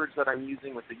the leverage that I'm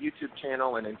using with the YouTube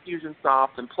channel and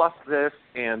Infusionsoft and plus this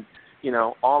and,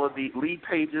 all of the lead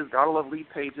pages, gotta love lead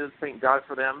pages, thank God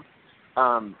for them.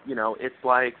 It's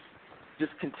like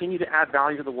just continue to add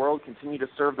value to the world, continue to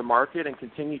serve the market, and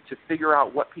continue to figure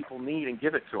out what people need and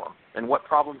give it to them and what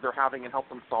problems they're having and help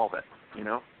them solve it,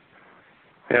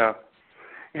 Yeah.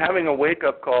 Having a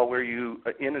wake-up call where you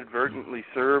inadvertently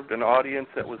served an audience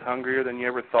that was hungrier than you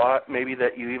ever thought, maybe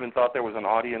that you even thought there was an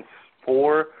audience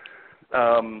for.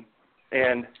 And,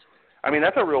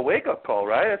 that's a real wake-up call,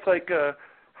 right? It's like,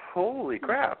 holy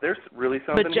crap, there's really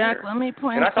something But, Jack, here. let me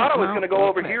point and I thought I was going to go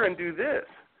over quick. here and do this.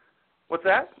 What's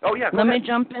that? Oh, yeah, Let me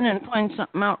jump in and point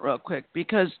something out real quick,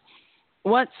 because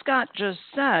what Scott just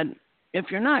said if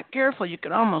you're not careful, you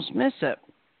could almost miss it.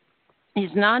 He's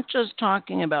not just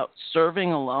talking about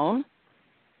serving alone.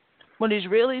 What he's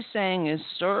really saying is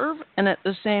serve and at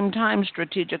the same time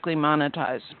strategically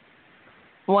monetize.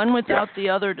 One without the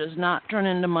other does not turn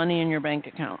into money in your bank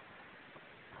account.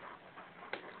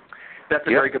 That's a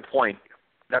very good point.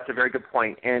 That's a very good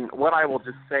point. And what I will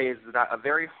just say is that a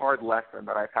very hard lesson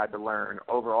that I've had to learn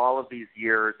over all of these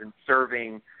years in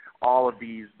serving all of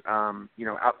these,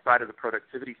 outside of the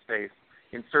productivity space,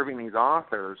 in serving these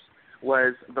authors,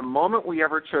 was the moment we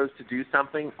ever chose to do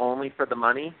something only for the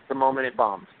money, the moment it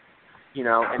bombed.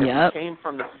 And it came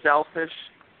from the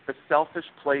selfish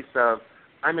place of,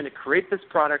 I'm going to create this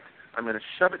product, I'm going to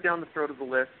shove it down the throat of the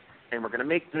list, and we're going to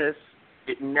make this.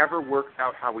 It never worked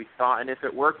out how we thought, and if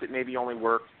it worked, it maybe only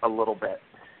worked a little bit.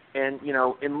 And,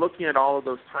 in looking at all of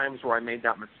those times where I made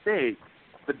that mistake,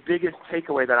 the biggest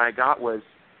takeaway that I got was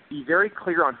be very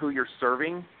clear on who you're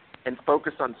serving and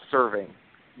focus on serving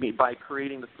by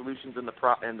creating the solutions and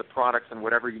the products and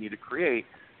whatever you need to create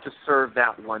to serve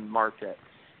that one market.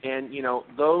 And,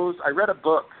 I read a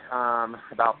book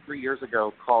about 3 years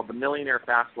ago called The Millionaire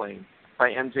Fastlane by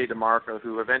M.J. DeMarco,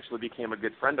 who eventually became a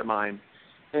good friend of mine.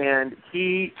 And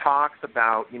he talks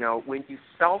about, when you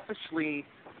selfishly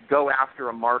go after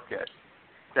a market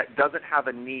that doesn't have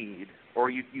a need, or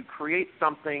you create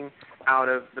something out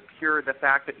of the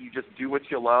fact that you just do what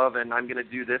you love and I'm going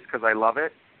to do this because I love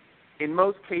it, in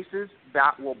most cases,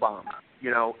 that will bomb.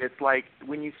 It's like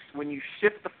when you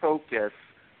shift the focus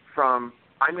from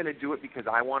I'm going to do it because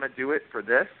I want to do it for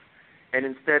this, and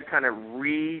instead kind of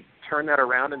turn that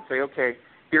around and say, okay,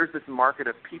 here's this market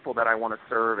of people that I want to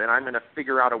serve, and I'm going to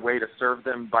figure out a way to serve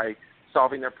them by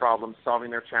solving their problems,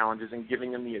 solving their challenges, and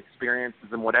giving them the experiences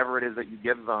and whatever it is that you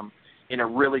give them in a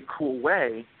really cool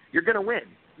way, you're going to win.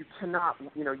 You cannot,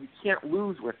 you can't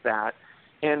lose with that.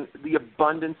 And the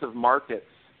abundance of markets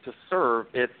to serve,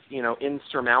 it's,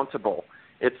 insurmountable.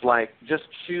 It's like just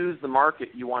choose the market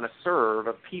you want to serve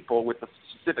of people with the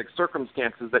specific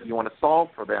circumstances that you want to solve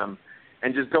for them,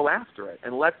 and just go after it.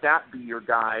 And let that be your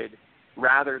guide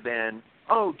rather than,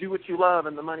 do what you love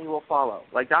and the money will follow.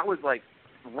 Like that was like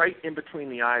right in between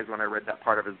the eyes when I read that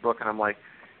part of his book, and I'm like,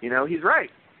 he's right.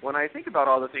 When I think about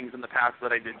all the things in the past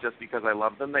that I did just because I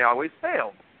loved them, they always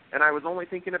failed. And I was only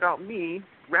thinking about me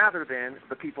rather than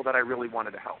the people that I really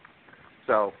wanted to help.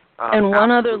 So, and one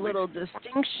other little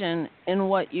distinction in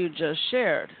what you just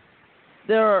shared.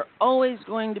 There are always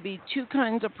going to be two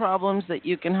kinds of problems that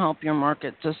you can help your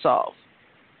market to solve.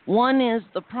 One is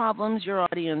the problems your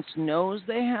audience knows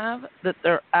they have that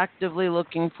they're actively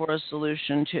looking for a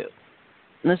solution to.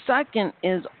 And the second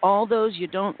is all those you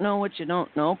don't know what you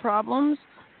don't know problems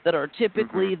that are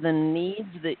typically the needs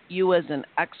that you as an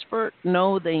expert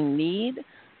know they need,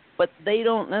 but they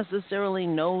don't necessarily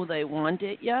know they want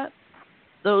it yet.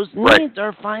 Those needs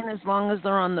are fine as long as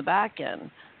they're on the back end.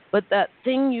 But that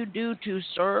thing you do to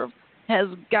serve has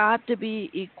got to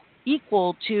be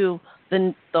equal to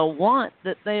the want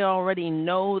that they already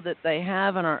know that they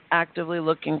have and are actively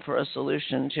looking for a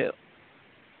solution to.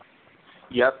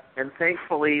 Yep, and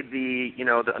thankfully the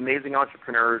amazing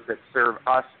entrepreneurs that serve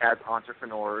us as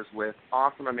entrepreneurs with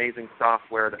awesome, amazing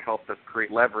software that helps us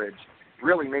create leverage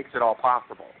really makes it all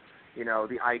possible.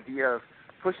 The idea of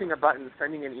pushing a button,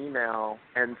 sending an email,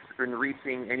 and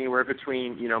reaching anywhere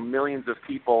between, millions of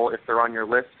people if they're on your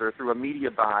list, or through a media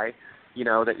buy,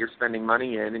 that you're spending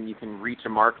money in, and you can reach a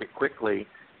market quickly.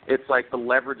 It's like the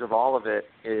leverage of all of it.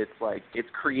 It's like it's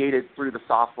created through the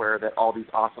software that all these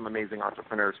awesome, amazing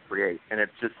entrepreneurs create. And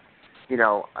it's just,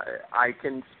 I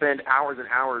can spend hours and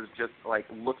hours just like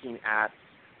looking at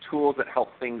tools that help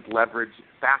things leverage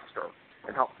faster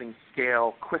and help things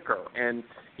scale quicker. And,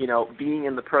 being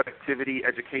in the productivity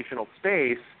educational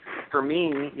space, for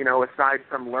me, aside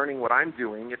from learning what I'm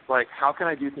doing, it's like, how can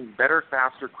I do things better,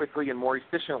 faster, quickly, and more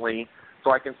efficiently so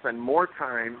I can spend more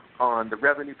time on the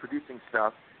revenue-producing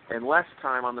stuff and less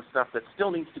time on the stuff that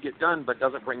still needs to get done but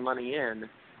doesn't bring money in?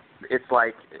 It's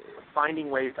like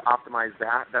finding ways to optimize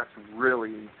that. That's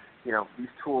really, these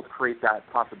tools create that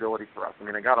possibility for us. I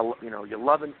mean, you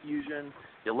love Infusion,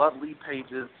 you love Lead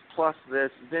Pages, plus this,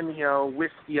 Vimeo,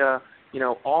 Wistia,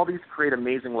 all these create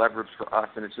amazing leverage for us,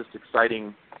 and it's just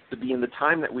exciting to be in the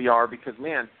time that we are because,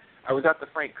 man, I was at the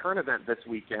Frank Kern event this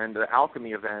weekend, the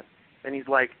Alchemy event, and he's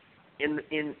like,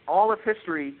 in all of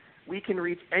history, we can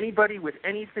reach anybody with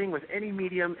anything, with any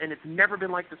medium, and it's never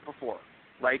been like this before.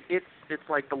 Like, it's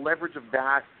like the leverage of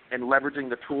that and leveraging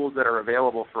the tools that are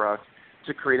available for us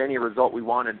to create any result we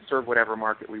want and serve whatever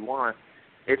market we want.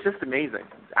 It's just amazing.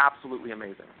 It's absolutely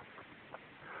amazing.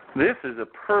 This is a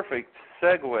perfect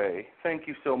segue. Thank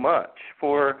you so much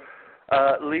for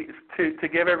to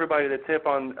give everybody the tip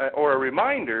on, or a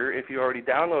reminder, if you already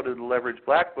downloaded the Leverage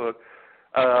Black Book,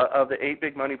 of the 8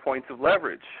 Big Money Points of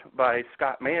Leverage by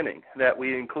Scott Manning that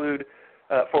we include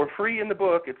for free in the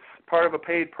book. It's part of a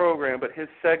paid program, but his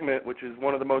segment, which is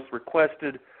one of the most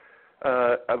requested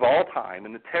of all time,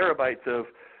 and the terabytes of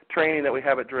training that we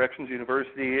have at Directions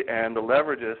University and the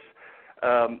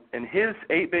Leveragists, and his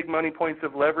 8 Big Money Points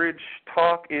of Leverage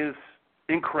talk is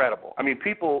incredible. I mean,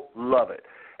 people love it.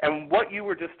 And what you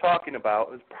were just talking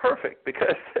about is perfect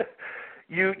because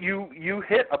you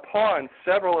hit upon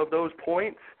several of those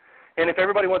points. And if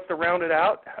everybody wants to round it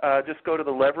out, just go to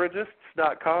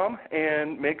theleveragists.com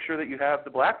and make sure that you have the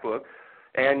Black Book.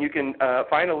 And you can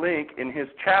find a link in his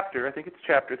chapter. I think it's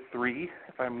chapter 3,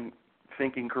 if I'm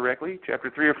thinking correctly,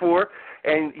 chapter 3 or 4,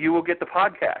 and you will get the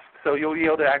podcast. So you'll be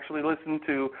able to actually listen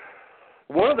to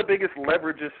one of the biggest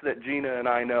leveragists that Gina and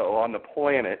I know on the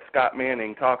planet, Scott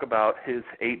Manning, talk about his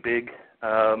 8 big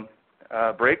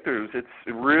breakthroughs. It's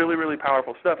really, really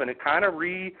powerful stuff, and it kind of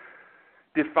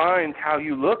redefines how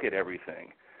you look at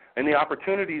everything and the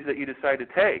opportunities that you decide to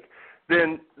take.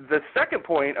 Then the second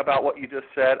point about what you just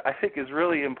said I think is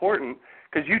really important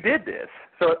because you did this.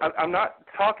 So I'm not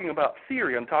talking about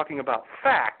theory. I'm talking about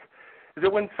fact. Is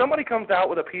that when somebody comes out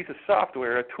with a piece of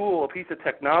software, a tool, a piece of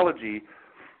technology,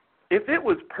 if it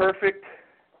was perfect,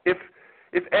 if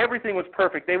everything was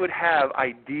perfect, they would have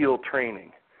ideal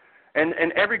training. And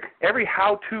every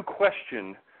how-to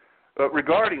question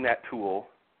regarding that tool,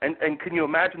 and can you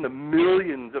imagine the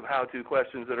millions of how-to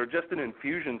questions that are just in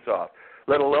Infusionsoft,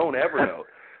 let alone Evernote.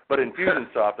 But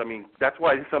Infusionsoft, I mean, that's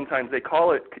why sometimes they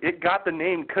call it got the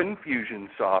name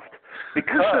Confusionsoft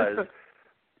because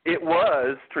it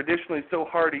was traditionally so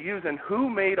hard to use. And who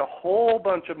made a whole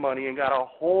bunch of money and got a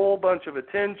whole bunch of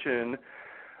attention?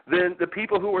 Then the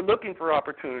people who were looking for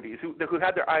opportunities, who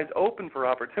had their eyes open for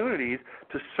opportunities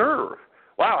to serve.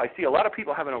 Wow, I see a lot of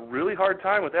people having a really hard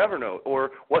time with Evernote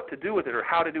or what to do with it or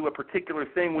how to do a particular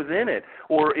thing within it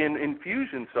or in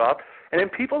Infusionsoft. And then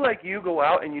people like you go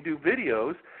out and you do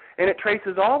videos, and it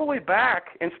traces all the way back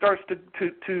and starts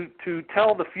to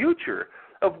tell the future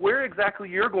of where exactly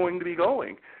you're going to be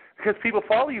going. Because people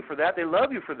follow you for that. They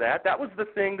love you for that. That was the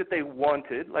thing that they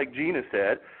wanted, like Gina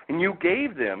said, and you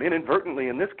gave them, inadvertently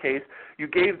in this case, you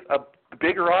gave a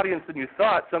bigger audience than you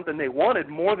thought, something they wanted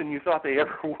more than you thought they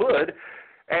ever would,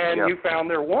 and you found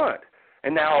their want.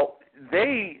 And now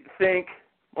they think,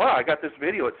 wow, I got this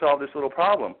video. It solved this little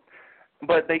problem.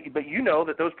 But you know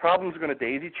that those problems are going to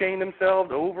daisy chain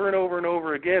themselves over and over and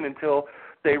over again until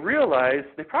they realize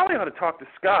they probably ought to talk to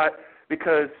Scott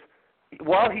because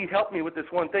while he helped me with this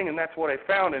one thing, and that's what I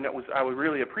found, and I would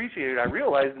really appreciate it, I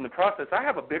realized in the process I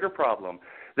have a bigger problem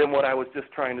than what I was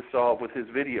just trying to solve with his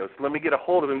videos. So let me get a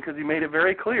hold of him because he made it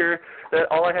very clear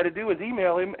that all I had to do was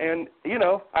email him and,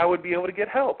 I would be able to get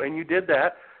help. And you did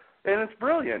that, and it's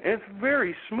brilliant. And it's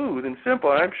very smooth and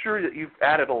simple. And I'm sure that you've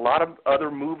added a lot of other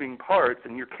moving parts,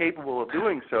 and you're capable of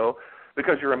doing so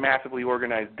because you're a massively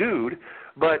organized dude.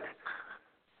 But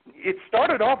it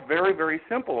started off very, very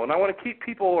simple, and I want to keep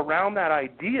people around that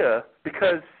idea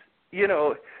because,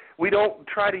 we don't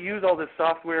try to use all this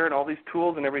software and all these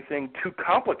tools and everything to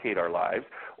complicate our lives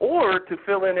or to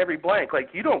fill in every blank. Like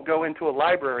you don't go into a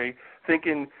library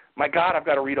thinking, my God, I've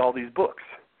got to read all these books.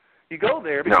 You go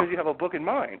there because you have a book in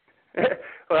mind.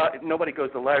 Well, nobody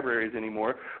goes to libraries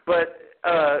anymore, but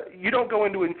you don't go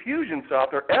into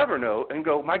Infusionsoft or Evernote and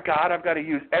go, my God, I've got to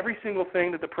use every single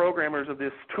thing that the programmers of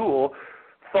this tool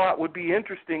thought would be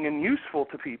interesting and useful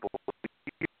to people.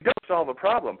 You don't solve a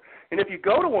problem. And if you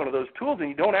go to one of those tools and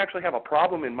you don't actually have a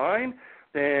problem in mind,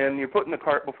 then you're putting the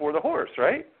cart before the horse,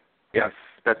 right? Yes,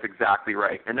 that's exactly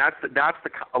right. And that's the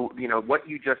what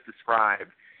you just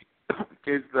described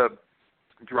is the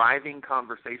driving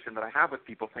conversation that I have with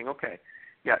people saying, okay,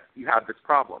 yes, you have this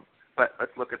problem, but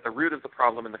let's look at the root of the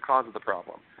problem and the cause of the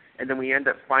problem. And then we end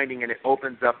up finding, and it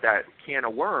opens up that can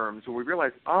of worms where we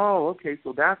realize, oh, okay,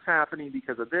 so that's happening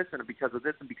because of this and because of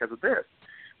this and because of this.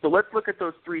 So let's look at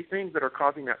those three things that are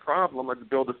causing that problem. Let's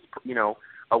build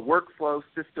a workflow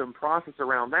system process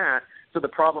around that so the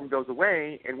problem goes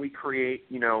away and we create,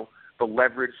 the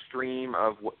leverage stream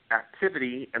of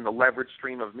activity and the leverage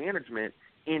stream of management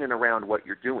in and around what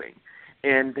you're doing.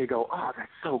 And they go, oh, that's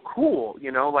so cool.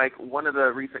 Like one of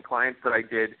the recent clients that I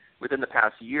did within the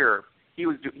past year, he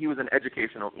was an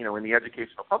educational, in the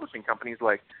educational publishing company. He's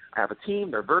like, I have a team,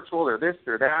 they're virtual, they're this,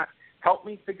 they're that. Help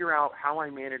me figure out how I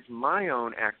manage my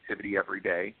own activity every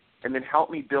day, and then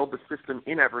help me build the system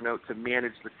in Evernote to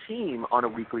manage the team on a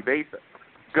weekly basis.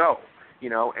 Go,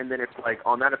 and then it's like,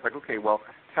 on that, it's like, okay, well,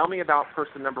 tell me about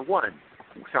person number one.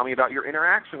 Tell me about your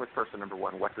interaction with person number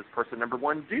one. What does person number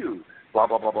one do? Blah,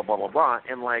 blah, blah, blah, blah, blah, blah.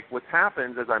 And, like, what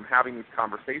happens as I'm having these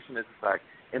conversations is, like,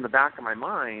 in the back of my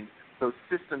mind, those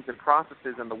systems and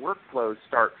processes and the workflows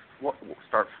start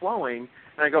flowing.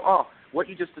 And I go, oh, what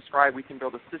you just described, we can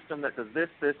build a system that does this,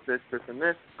 this, this, this, and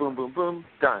this. Boom, boom, boom,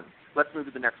 done. Let's move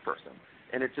to the next person.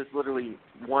 And it's just literally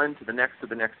one to the next to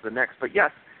the next to the next. But,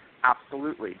 yes,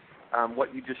 absolutely.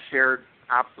 What you just shared,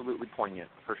 absolutely poignant,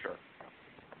 for sure.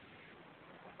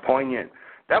 Poignant.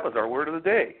 That was our word of the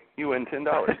day. You win $10.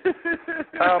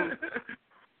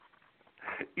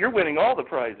 You're winning all the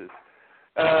prizes.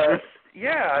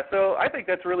 Yeah, so I think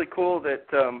that's really cool that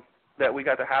that we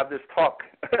got to have this talk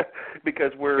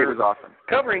because we're it was awesome.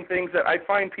 covering things that I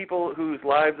find people whose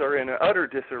lives are in utter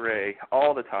disarray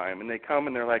all the time, and they come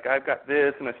and they're like, I've got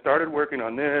this, and I started working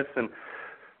on this, and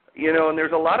and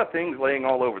there's a lot of things laying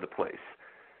all over the place,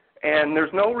 and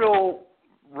there's no real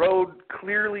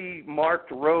clearly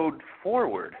marked road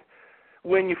forward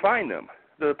when you find them.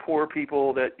 The poor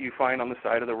people that you find on the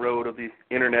side of the road of the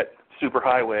internet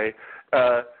superhighway,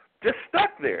 just stuck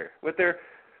there with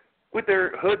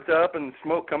their hoods up and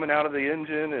smoke coming out of the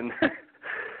engine, and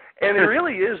and it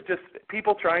really is just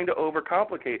people trying to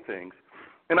overcomplicate things.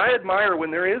 And I admire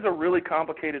when there is a really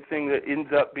complicated thing that ends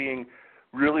up being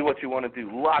really what you want to do.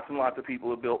 Lots and lots of people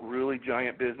have built really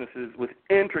giant businesses with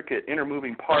intricate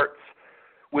intermoving parts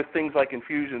with things like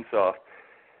Infusionsoft.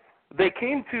 They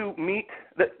came to meet,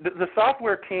 the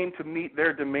software came to meet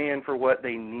their demand for what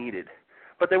they needed.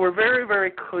 But they were very,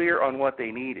 very clear on what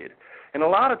they needed. And a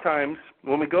lot of times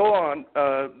when we go on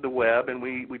the web and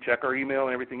we check our email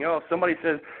and everything else, somebody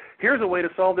says, here's a way to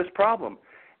solve this problem.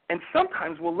 And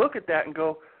sometimes we'll look at that and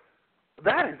go,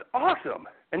 that is awesome.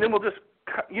 And then we'll just,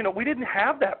 we didn't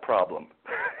have that problem.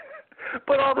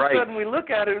 But all of a sudden we look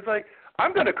at it, it's like,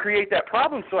 I'm going to create that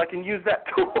problem so I can use that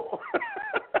tool.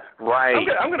 Right.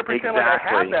 I'm going to pretend like I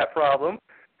have that problem.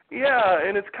 Yeah,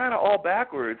 and it's kind of all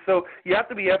backwards. So you have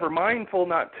to be ever mindful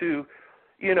not to,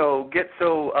 get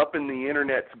so up in the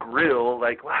Internet's grill,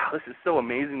 like, wow, this is so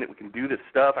amazing that we can do this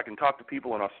stuff. I can talk to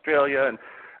people in Australia, and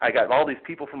I got all these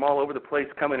people from all over the place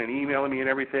coming and emailing me and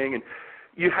everything. And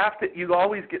you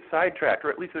always get sidetracked, or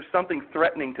at least there's something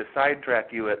threatening to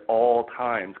sidetrack you at all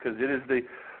times, because it is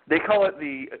they call it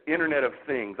the Internet of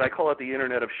Things. I call it the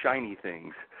Internet of Shiny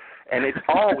Things. And it's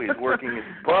always working its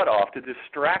butt off to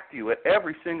distract you at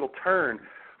every single turn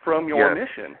from your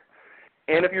mission.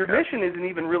 And if your mission isn't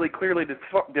even really clearly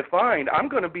defined, I'm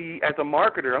going to be, as a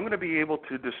marketer, I'm going to be able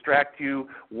to distract you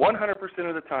 100%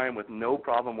 of the time with no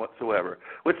problem whatsoever,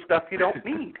 with stuff you don't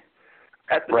need,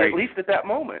 at least at that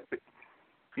moment.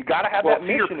 You got to have that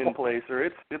mission in place, or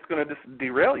it's going to just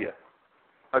derail you.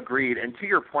 Agreed. And to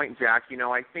your point, Jack,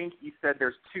 I think you said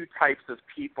there's two types of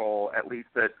people, at least,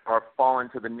 that fall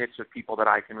into the niche of people that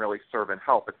I can really serve and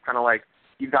help. It's kind of like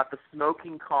you've got the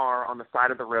smoking car on the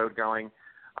side of the road going,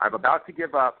 I'm about to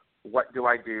give up. What do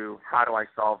I do? How do I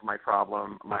solve my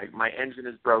problem? My engine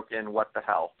is broken. What the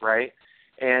hell, right?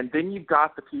 And then you've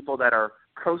got the people that are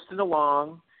coasting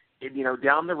along,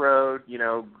 down the road,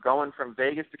 going from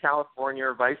Vegas to California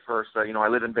or vice versa. I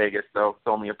live in Vegas, so it's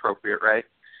only appropriate, right?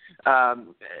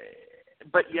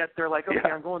 But yet they're like, okay,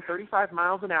 I'm going 35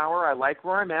 miles an hour. I like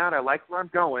where I'm at. I like where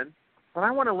I'm going. But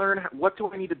I want to learn what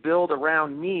do I need to build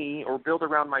around me or build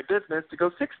around my business to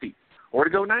go 60 or to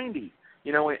go 90.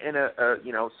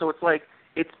 So it's like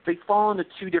they fall into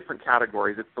two different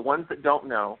categories. It's the ones that don't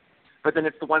know, but then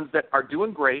it's the ones that are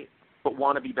doing great but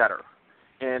want to be better.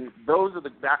 And those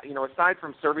are aside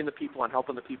from serving the people and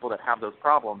helping the people that have those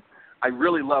problems, I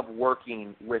really love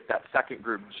working with that second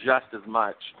group just as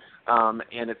much.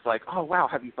 And it's like, oh, wow,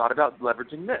 have you thought about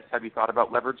leveraging this? Have you thought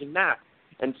about leveraging that?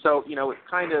 And so,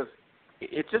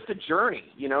 it's just a journey.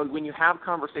 When you have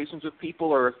conversations with people,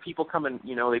 or if people come and,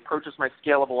 they purchase my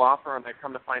scalable offer and I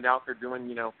come to find out they're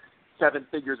doing, 7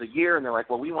 figures a year, and they're like,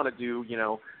 well, we want to do,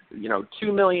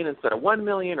 2 million instead of 1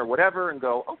 million or whatever, and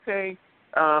go, okay,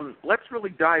 let's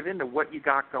really dive into what you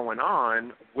got going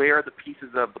on, where the pieces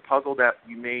of the puzzle that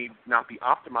you may not be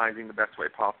optimizing the best way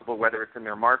possible, whether it's in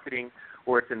their marketing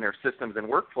or it's in their systems and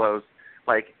workflows.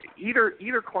 Like either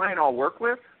client I'll work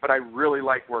with, but I really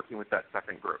like working with that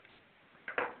second group.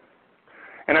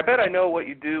 And I bet I know what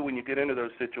you do when you get into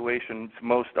those situations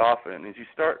most often is you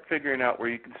start figuring out where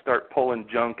you can start pulling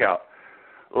junk out,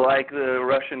 like the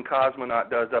Russian cosmonaut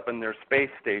does up in their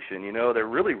space station. They're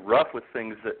really rough with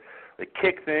things that they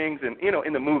kick things, and,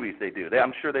 in the movies they do.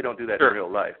 I'm sure they don't do that in real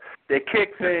life. They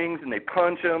kick things, and they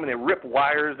punch them, and they rip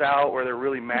wires out where they're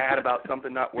really mad about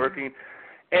something not working.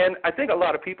 And I think a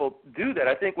lot of people do that.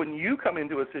 I think when you come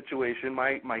into a situation,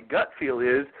 my gut feel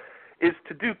is is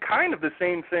to do kind of the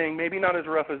same thing, maybe not as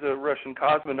rough as a Russian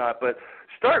cosmonaut, but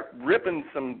start ripping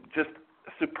some just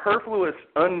superfluous,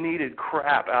 unneeded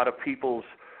crap out of people's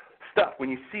stuff. When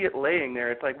you see it laying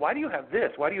there, it's like, why do you have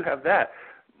this? Why do you have that?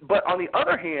 But on the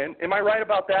other hand, am I right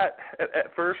about that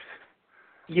at first?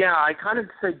 Yeah, I kind of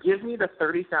say give me the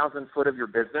 30,000 foot of your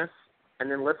business, and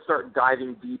then let's start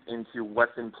diving deep into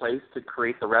what's in place to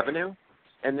create the revenue.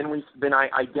 And then I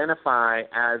identify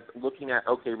as looking at,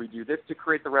 okay, we do this to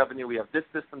create the revenue. We have this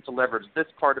system to leverage this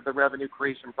part of the revenue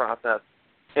creation process.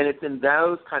 And it's in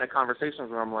those kind of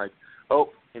conversations where I'm like, oh,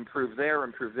 improve there,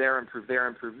 improve there, improve there,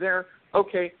 improve there.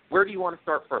 Okay, where do you want to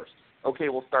start first? Okay,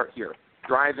 we'll start here.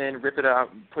 Drive in, rip it out,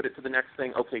 put it to the next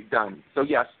thing. Okay, done. So,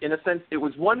 yes, in a sense, it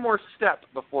was one more step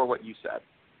before what you said.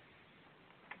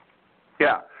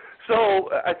 Yeah. So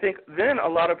I think then a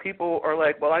lot of people are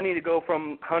like, well, I need to go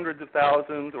from hundreds of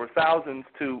thousands or thousands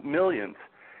to millions.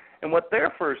 And what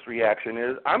their first reaction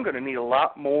is, I'm going to need a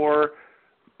lot more,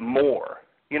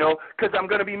 because I'm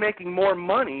going to be making more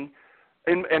money,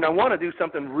 and I want to do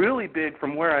something really big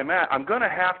from where I'm at. I'm going to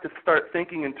have to start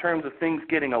thinking in terms of things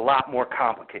getting a lot more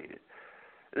complicated.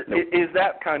 Nope. Is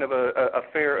that kind of a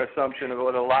fair assumption of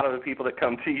what a lot of the people that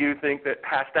come to you think that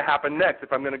has to happen next?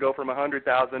 If I'm going to go from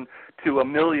 100,000 to $1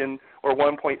 million or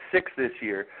 1.6 this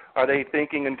year, are they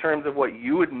thinking in terms of what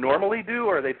you would normally do,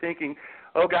 or are they thinking,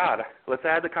 oh, God, let's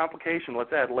add the complication,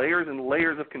 let's add layers and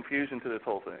layers of confusion to this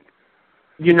whole thing?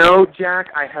 You know,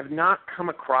 Jack, I have not come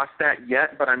across that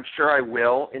yet, but I'm sure I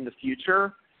will in the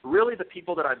future. Really, the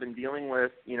people that I've been dealing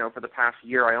with, for the past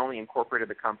year, I only incorporated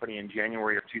the company in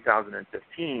January of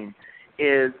 2015,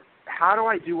 is how do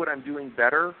I do what I'm doing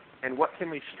better, and what can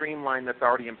we streamline that's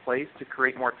already in place to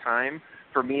create more time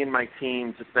for me and my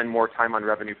team to spend more time on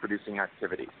revenue-producing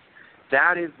activities.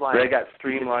 That is like... They got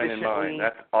streamline in mind.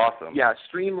 That's awesome. Yeah,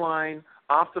 streamline,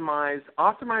 optimize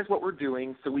what we're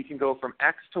doing so we can go from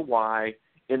X to Y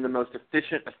in the most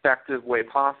efficient, effective way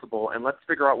possible, and let's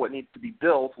figure out what needs to be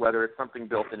built, whether it's something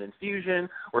built in Infusion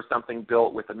or something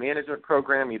built with a management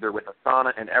program, either with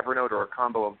Asana and Evernote or a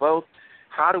combo of both.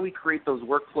 How do we create those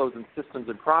workflows and systems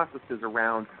and processes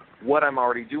around what I'm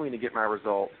already doing to get my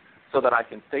results so that I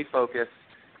can stay focused,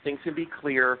 things can be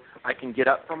clear, I can get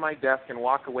up from my desk and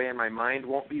walk away and my mind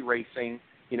won't be racing,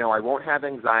 I won't have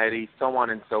anxiety, so on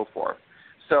and so forth.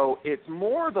 So it's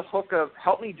more the hook of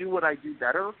help me do what I do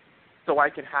better so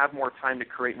I can have more time to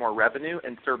create more revenue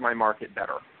and serve my market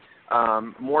better.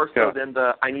 More so than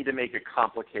I need to make it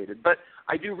complicated. But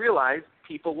I do realize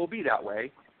people will be that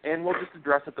way, and we'll just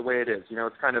address it the way it is.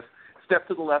 It's kind of step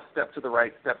to the left, step to the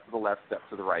right, step to the left, step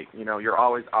to the right. You're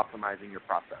always optimizing your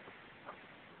process.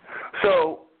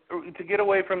 So to get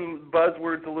away from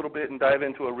buzzwords a little bit and dive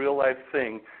into a real-life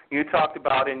thing, you talked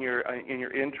about in your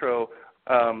intro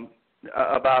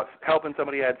about helping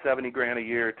somebody add $70,000 a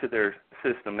year to their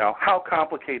system. Now, how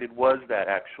complicated was that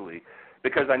actually?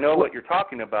 Because I know what you're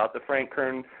talking about, the Frank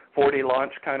Kern 4-day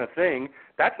launch kind of thing.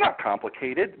 That's not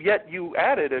complicated, yet you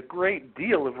added a great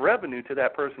deal of revenue to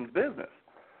that person's business.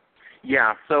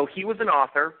 Yeah, so he was an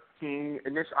author. I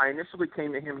initially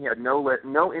came to him. He had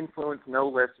no influence, no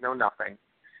list, no nothing.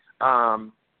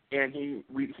 And he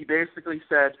basically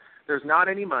said, there's not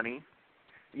any money,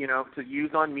 to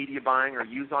use on media buying or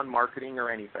use on marketing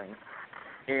or anything.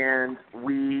 And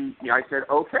I said,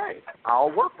 okay,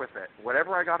 I'll work with it,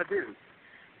 whatever I got to do.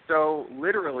 So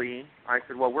literally, I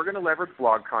said, well, we're going to leverage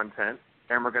blog content,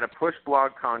 and we're going to push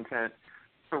blog content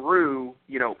through,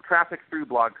 traffic through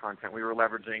blog content. We were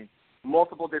leveraging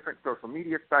multiple different social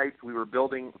media sites. We were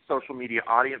building social media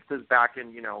audiences back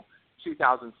in,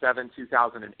 2007,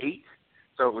 2008.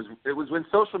 So it was when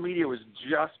social media was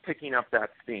just picking up that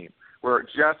steam, where it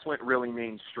just went really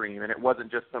mainstream, and it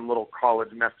wasn't just some little college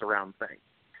mess-around thing.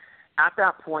 At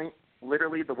that point,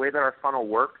 literally the way that our funnel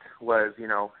worked was,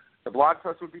 the blog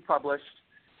post would be published.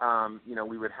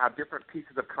 We would have different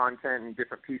pieces of content and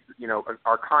different pieces,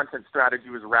 our content strategy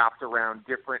was wrapped around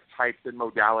different types and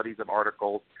modalities of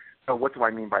articles. So what do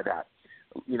I mean by that?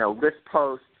 List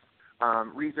posts,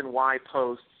 reason why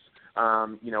posts,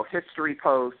 history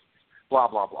posts, blah,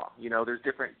 blah, blah. There's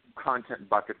different content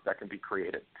buckets that can be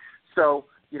created. So,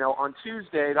 on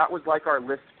Tuesday, that was like our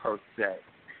list post day.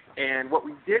 And what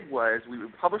we did was we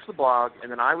would publish the blog, and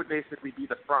then I would basically be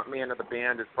the front man of the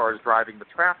band as far as driving the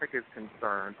traffic is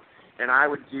concerned. And I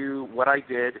would do what I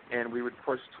did, and we would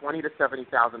push 20 to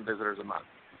 70,000 visitors a month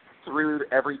through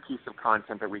every piece of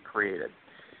content that we created.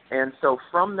 And so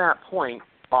from that point,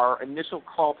 our initial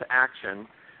call to action,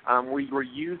 we were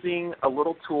using a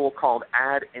little tool called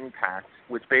Ad Impact,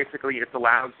 which basically it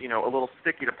allows, a little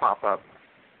sticky to pop up.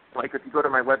 Like if you go to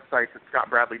my website at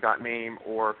scottbradley.name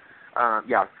or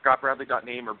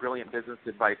scottbradley.name or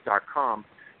brilliantbusinessadvice.com,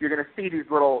 you're going to see these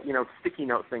little, sticky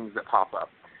note things that pop up.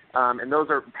 And those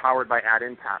are powered by Ad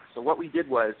Impact. So what we did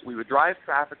was we would drive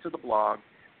traffic to the blog,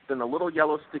 then the little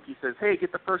yellow sticky says, hey,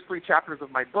 get the first 3 chapters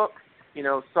of my book,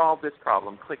 solve this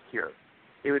problem, click here.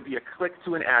 It would be a click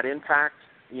to an Ad Impact.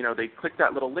 They'd click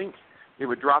that little link. It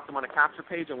would drop them on a capture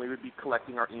page, and we would be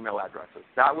collecting our email addresses.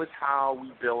 That was how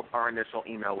we built our initial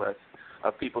email list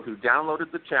of people who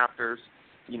downloaded the chapters,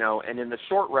 and in the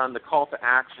short run, the call to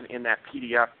action in that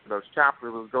PDF for those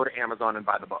chapters was go to Amazon and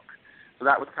buy the book. So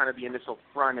that was kind of the initial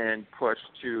front-end push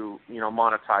to,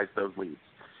 monetize those leads.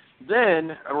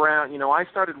 Then around, I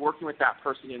started working with that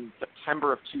person in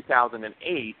September of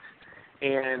 2008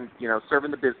 and,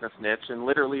 serving the business niche. And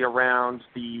literally around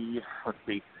May,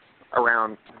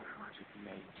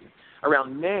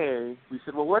 we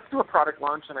said, well, let's do a product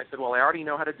launch. And I said, well, I already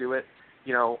know how to do it.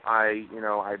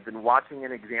 I've been watching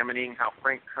and examining how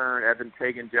Frank Kern, Evan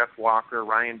Kagan, Jeff Walker,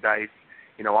 Ryan Dice,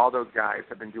 all those guys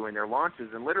have been doing their launches.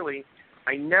 And literally,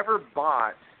 I never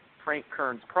bought Frank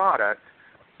Kern's product,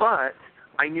 but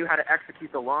I knew how to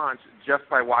execute the launch just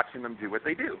by watching them do what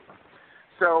they do.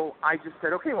 So I just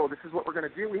said, okay, well, this is what we're going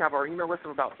to do. We have our email list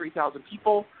of about 3,000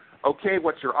 people. Okay,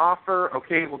 what's your offer?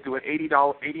 Okay, we'll do an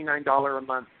 $89 a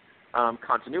month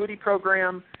continuity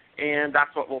program, and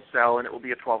that's what we'll sell, and it will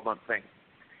be a 12-month thing.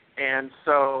 And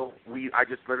so I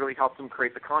just literally helped them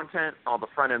create the content, all the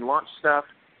front-end launch stuff,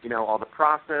 all the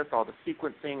process, all the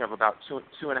sequencing of about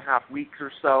 2.5 weeks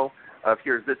or so of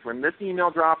here's this when this email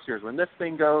drops, here's when this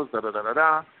thing goes,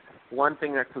 da-da-da-da-da, one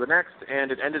thing next to the next.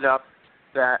 And it ended up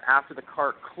that after the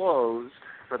cart closed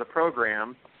for the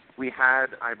program, we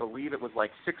had, I believe it was like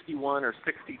 61 or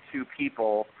 62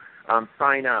 people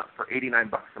sign up for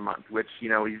 $89 a month, which,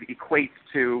 equates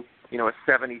to, a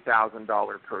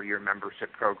 $70,000 per year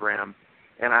membership program.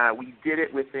 And we did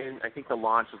it within, I think the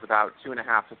launch was about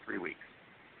 2.5 to 3 weeks.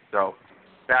 So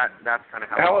that's kind of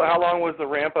how long was the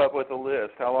ramp up with the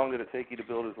list? How long did it take you to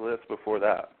build his list before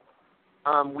that?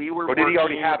 Or did he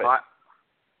already have it?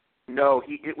 No,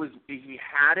 he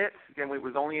had it. Again, it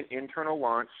was only an internal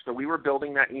launch, so we were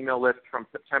building that email list from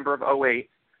September of 2008.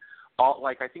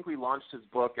 I think we launched his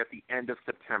book at the end of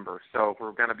September. So if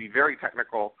we're going to be very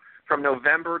technical, from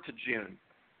November to June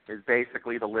is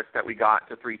basically the list that we got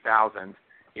to 3,000.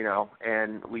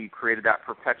 And we created that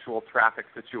perpetual traffic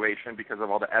situation because of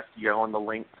all the SEO and the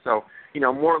links. So,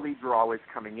 more leads were always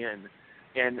coming in.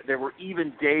 And there were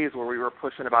even days where we were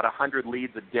pushing about 100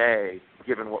 leads a day,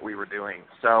 given what we were doing.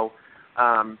 So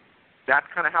that's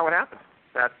kind of how it happened.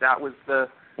 That was the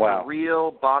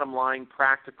real bottom line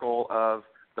practical of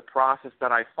the process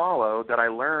that I followed, that I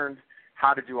learned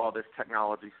how to do all this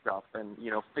technology stuff and,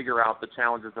 figure out the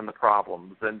challenges and the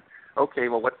problems. And okay,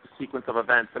 well, what's the sequence of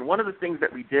events? And one of the things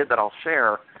that we did that I'll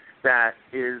share that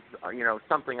is,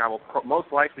 something I will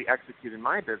most likely execute in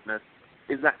my business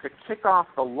is that to kick off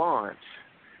the launch,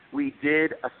 we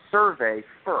did a survey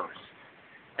first.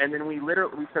 And then we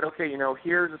said, okay,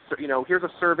 here's a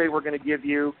survey we're going to give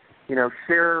you,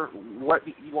 share what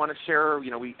you want to share.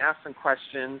 We asked some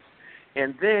questions.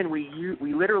 And then we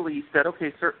literally said,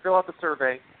 okay, fill out the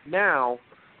survey. Now,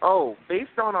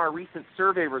 based on our recent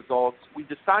survey results, we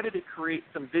decided to create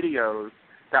some videos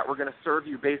that were going to serve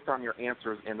you based on your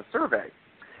answers in the survey.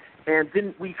 And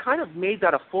then we kind of made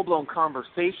that a full-blown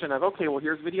conversation of, okay, well,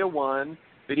 here's video 1,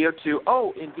 video 2.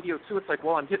 Oh, in video 2, it's like,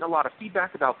 well, I'm getting a lot of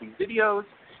feedback about these videos,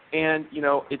 and,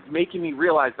 it's making me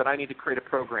realize that I need to create a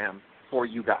program for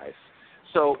you guys.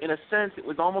 So in a sense, it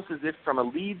was almost as if from a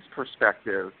leads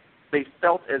perspective, they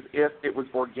felt as if it was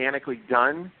organically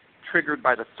done, triggered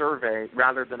by the survey,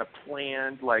 rather than a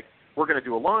planned, like, we're going to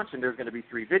do a launch and there's going to be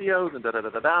 3 videos and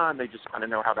da-da-da-da-da, and they just kind of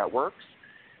know how that works.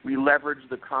 We leveraged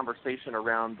the conversation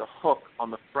around the hook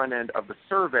on the front end of the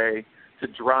survey to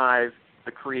drive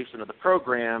the creation of the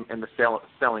program and the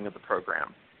selling of the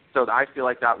program. So I feel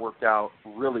like that worked out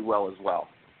really well as well.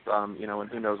 And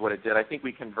who knows what it did. I think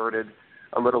we converted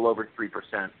a little over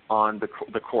 3% on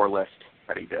the core list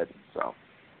that he did. So.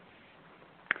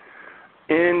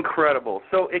 Incredible.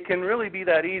 So it can really be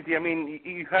that easy. I mean,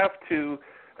 you have to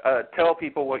tell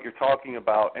people what you're talking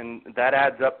about, and that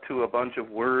adds up to a bunch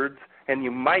of words. And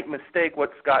you might mistake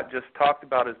what Scott just talked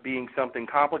about as being something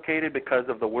complicated because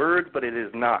of the words, but it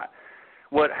is not.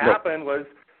 What happened was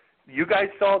you guys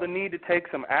saw the need to take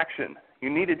some action. You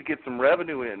needed to get some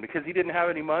revenue in because he didn't have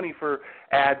any money for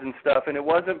ads and stuff, and it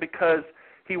wasn't because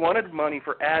he wanted money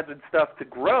for ads and stuff to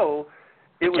grow.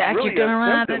 It was Jack, really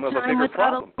a symptom of a bigger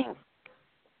problem.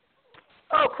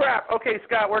 Oh, crap. Okay,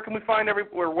 Scott, where can we find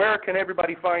where can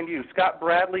everybody find you?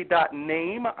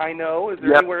 ScottBradley.name, I know. Is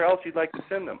there anywhere else you'd like to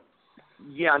send them?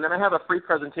 Yeah, and then I have a free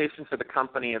presentation for the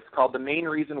company. It's called The Main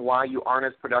Reason Why You Aren't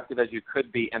as Productive as You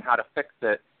Could Be and How to Fix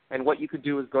It. And what you could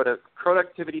do is go to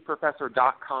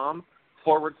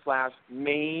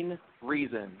productivityprofessor.com/main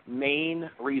reason,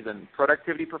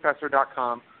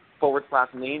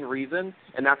 productivityprofessor.com/main reason,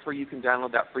 and that's where you can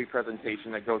download that free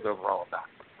presentation that goes over all of that.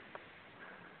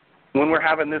 When we're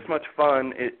having this much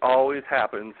fun, it always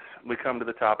happens. We come to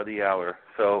the top of the hour.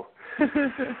 So,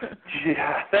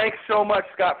 yeah, thanks so much,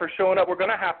 Scott, for showing up. We're going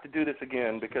to have to do this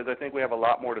again because I think we have a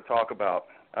lot more to talk about.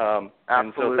 Absolutely.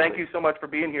 And so thank you so much for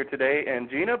being here today. And,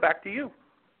 Gina, back to you.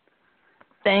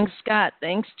 Thanks, Scott.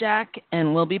 Thanks, Jack.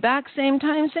 And we'll be back same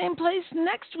time, same place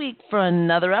next week for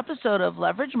another episode of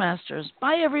Leverage Masters.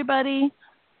 Bye, everybody.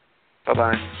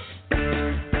 Bye-bye.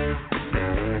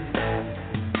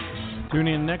 Tune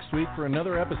in next week for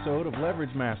another episode of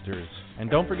Leverage Masters.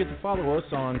 And don't forget to follow us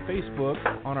on Facebook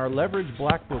on our Leverage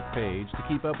Black Book page to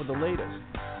keep up with the latest.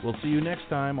 We'll see you next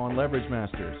time on Leverage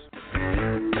Masters.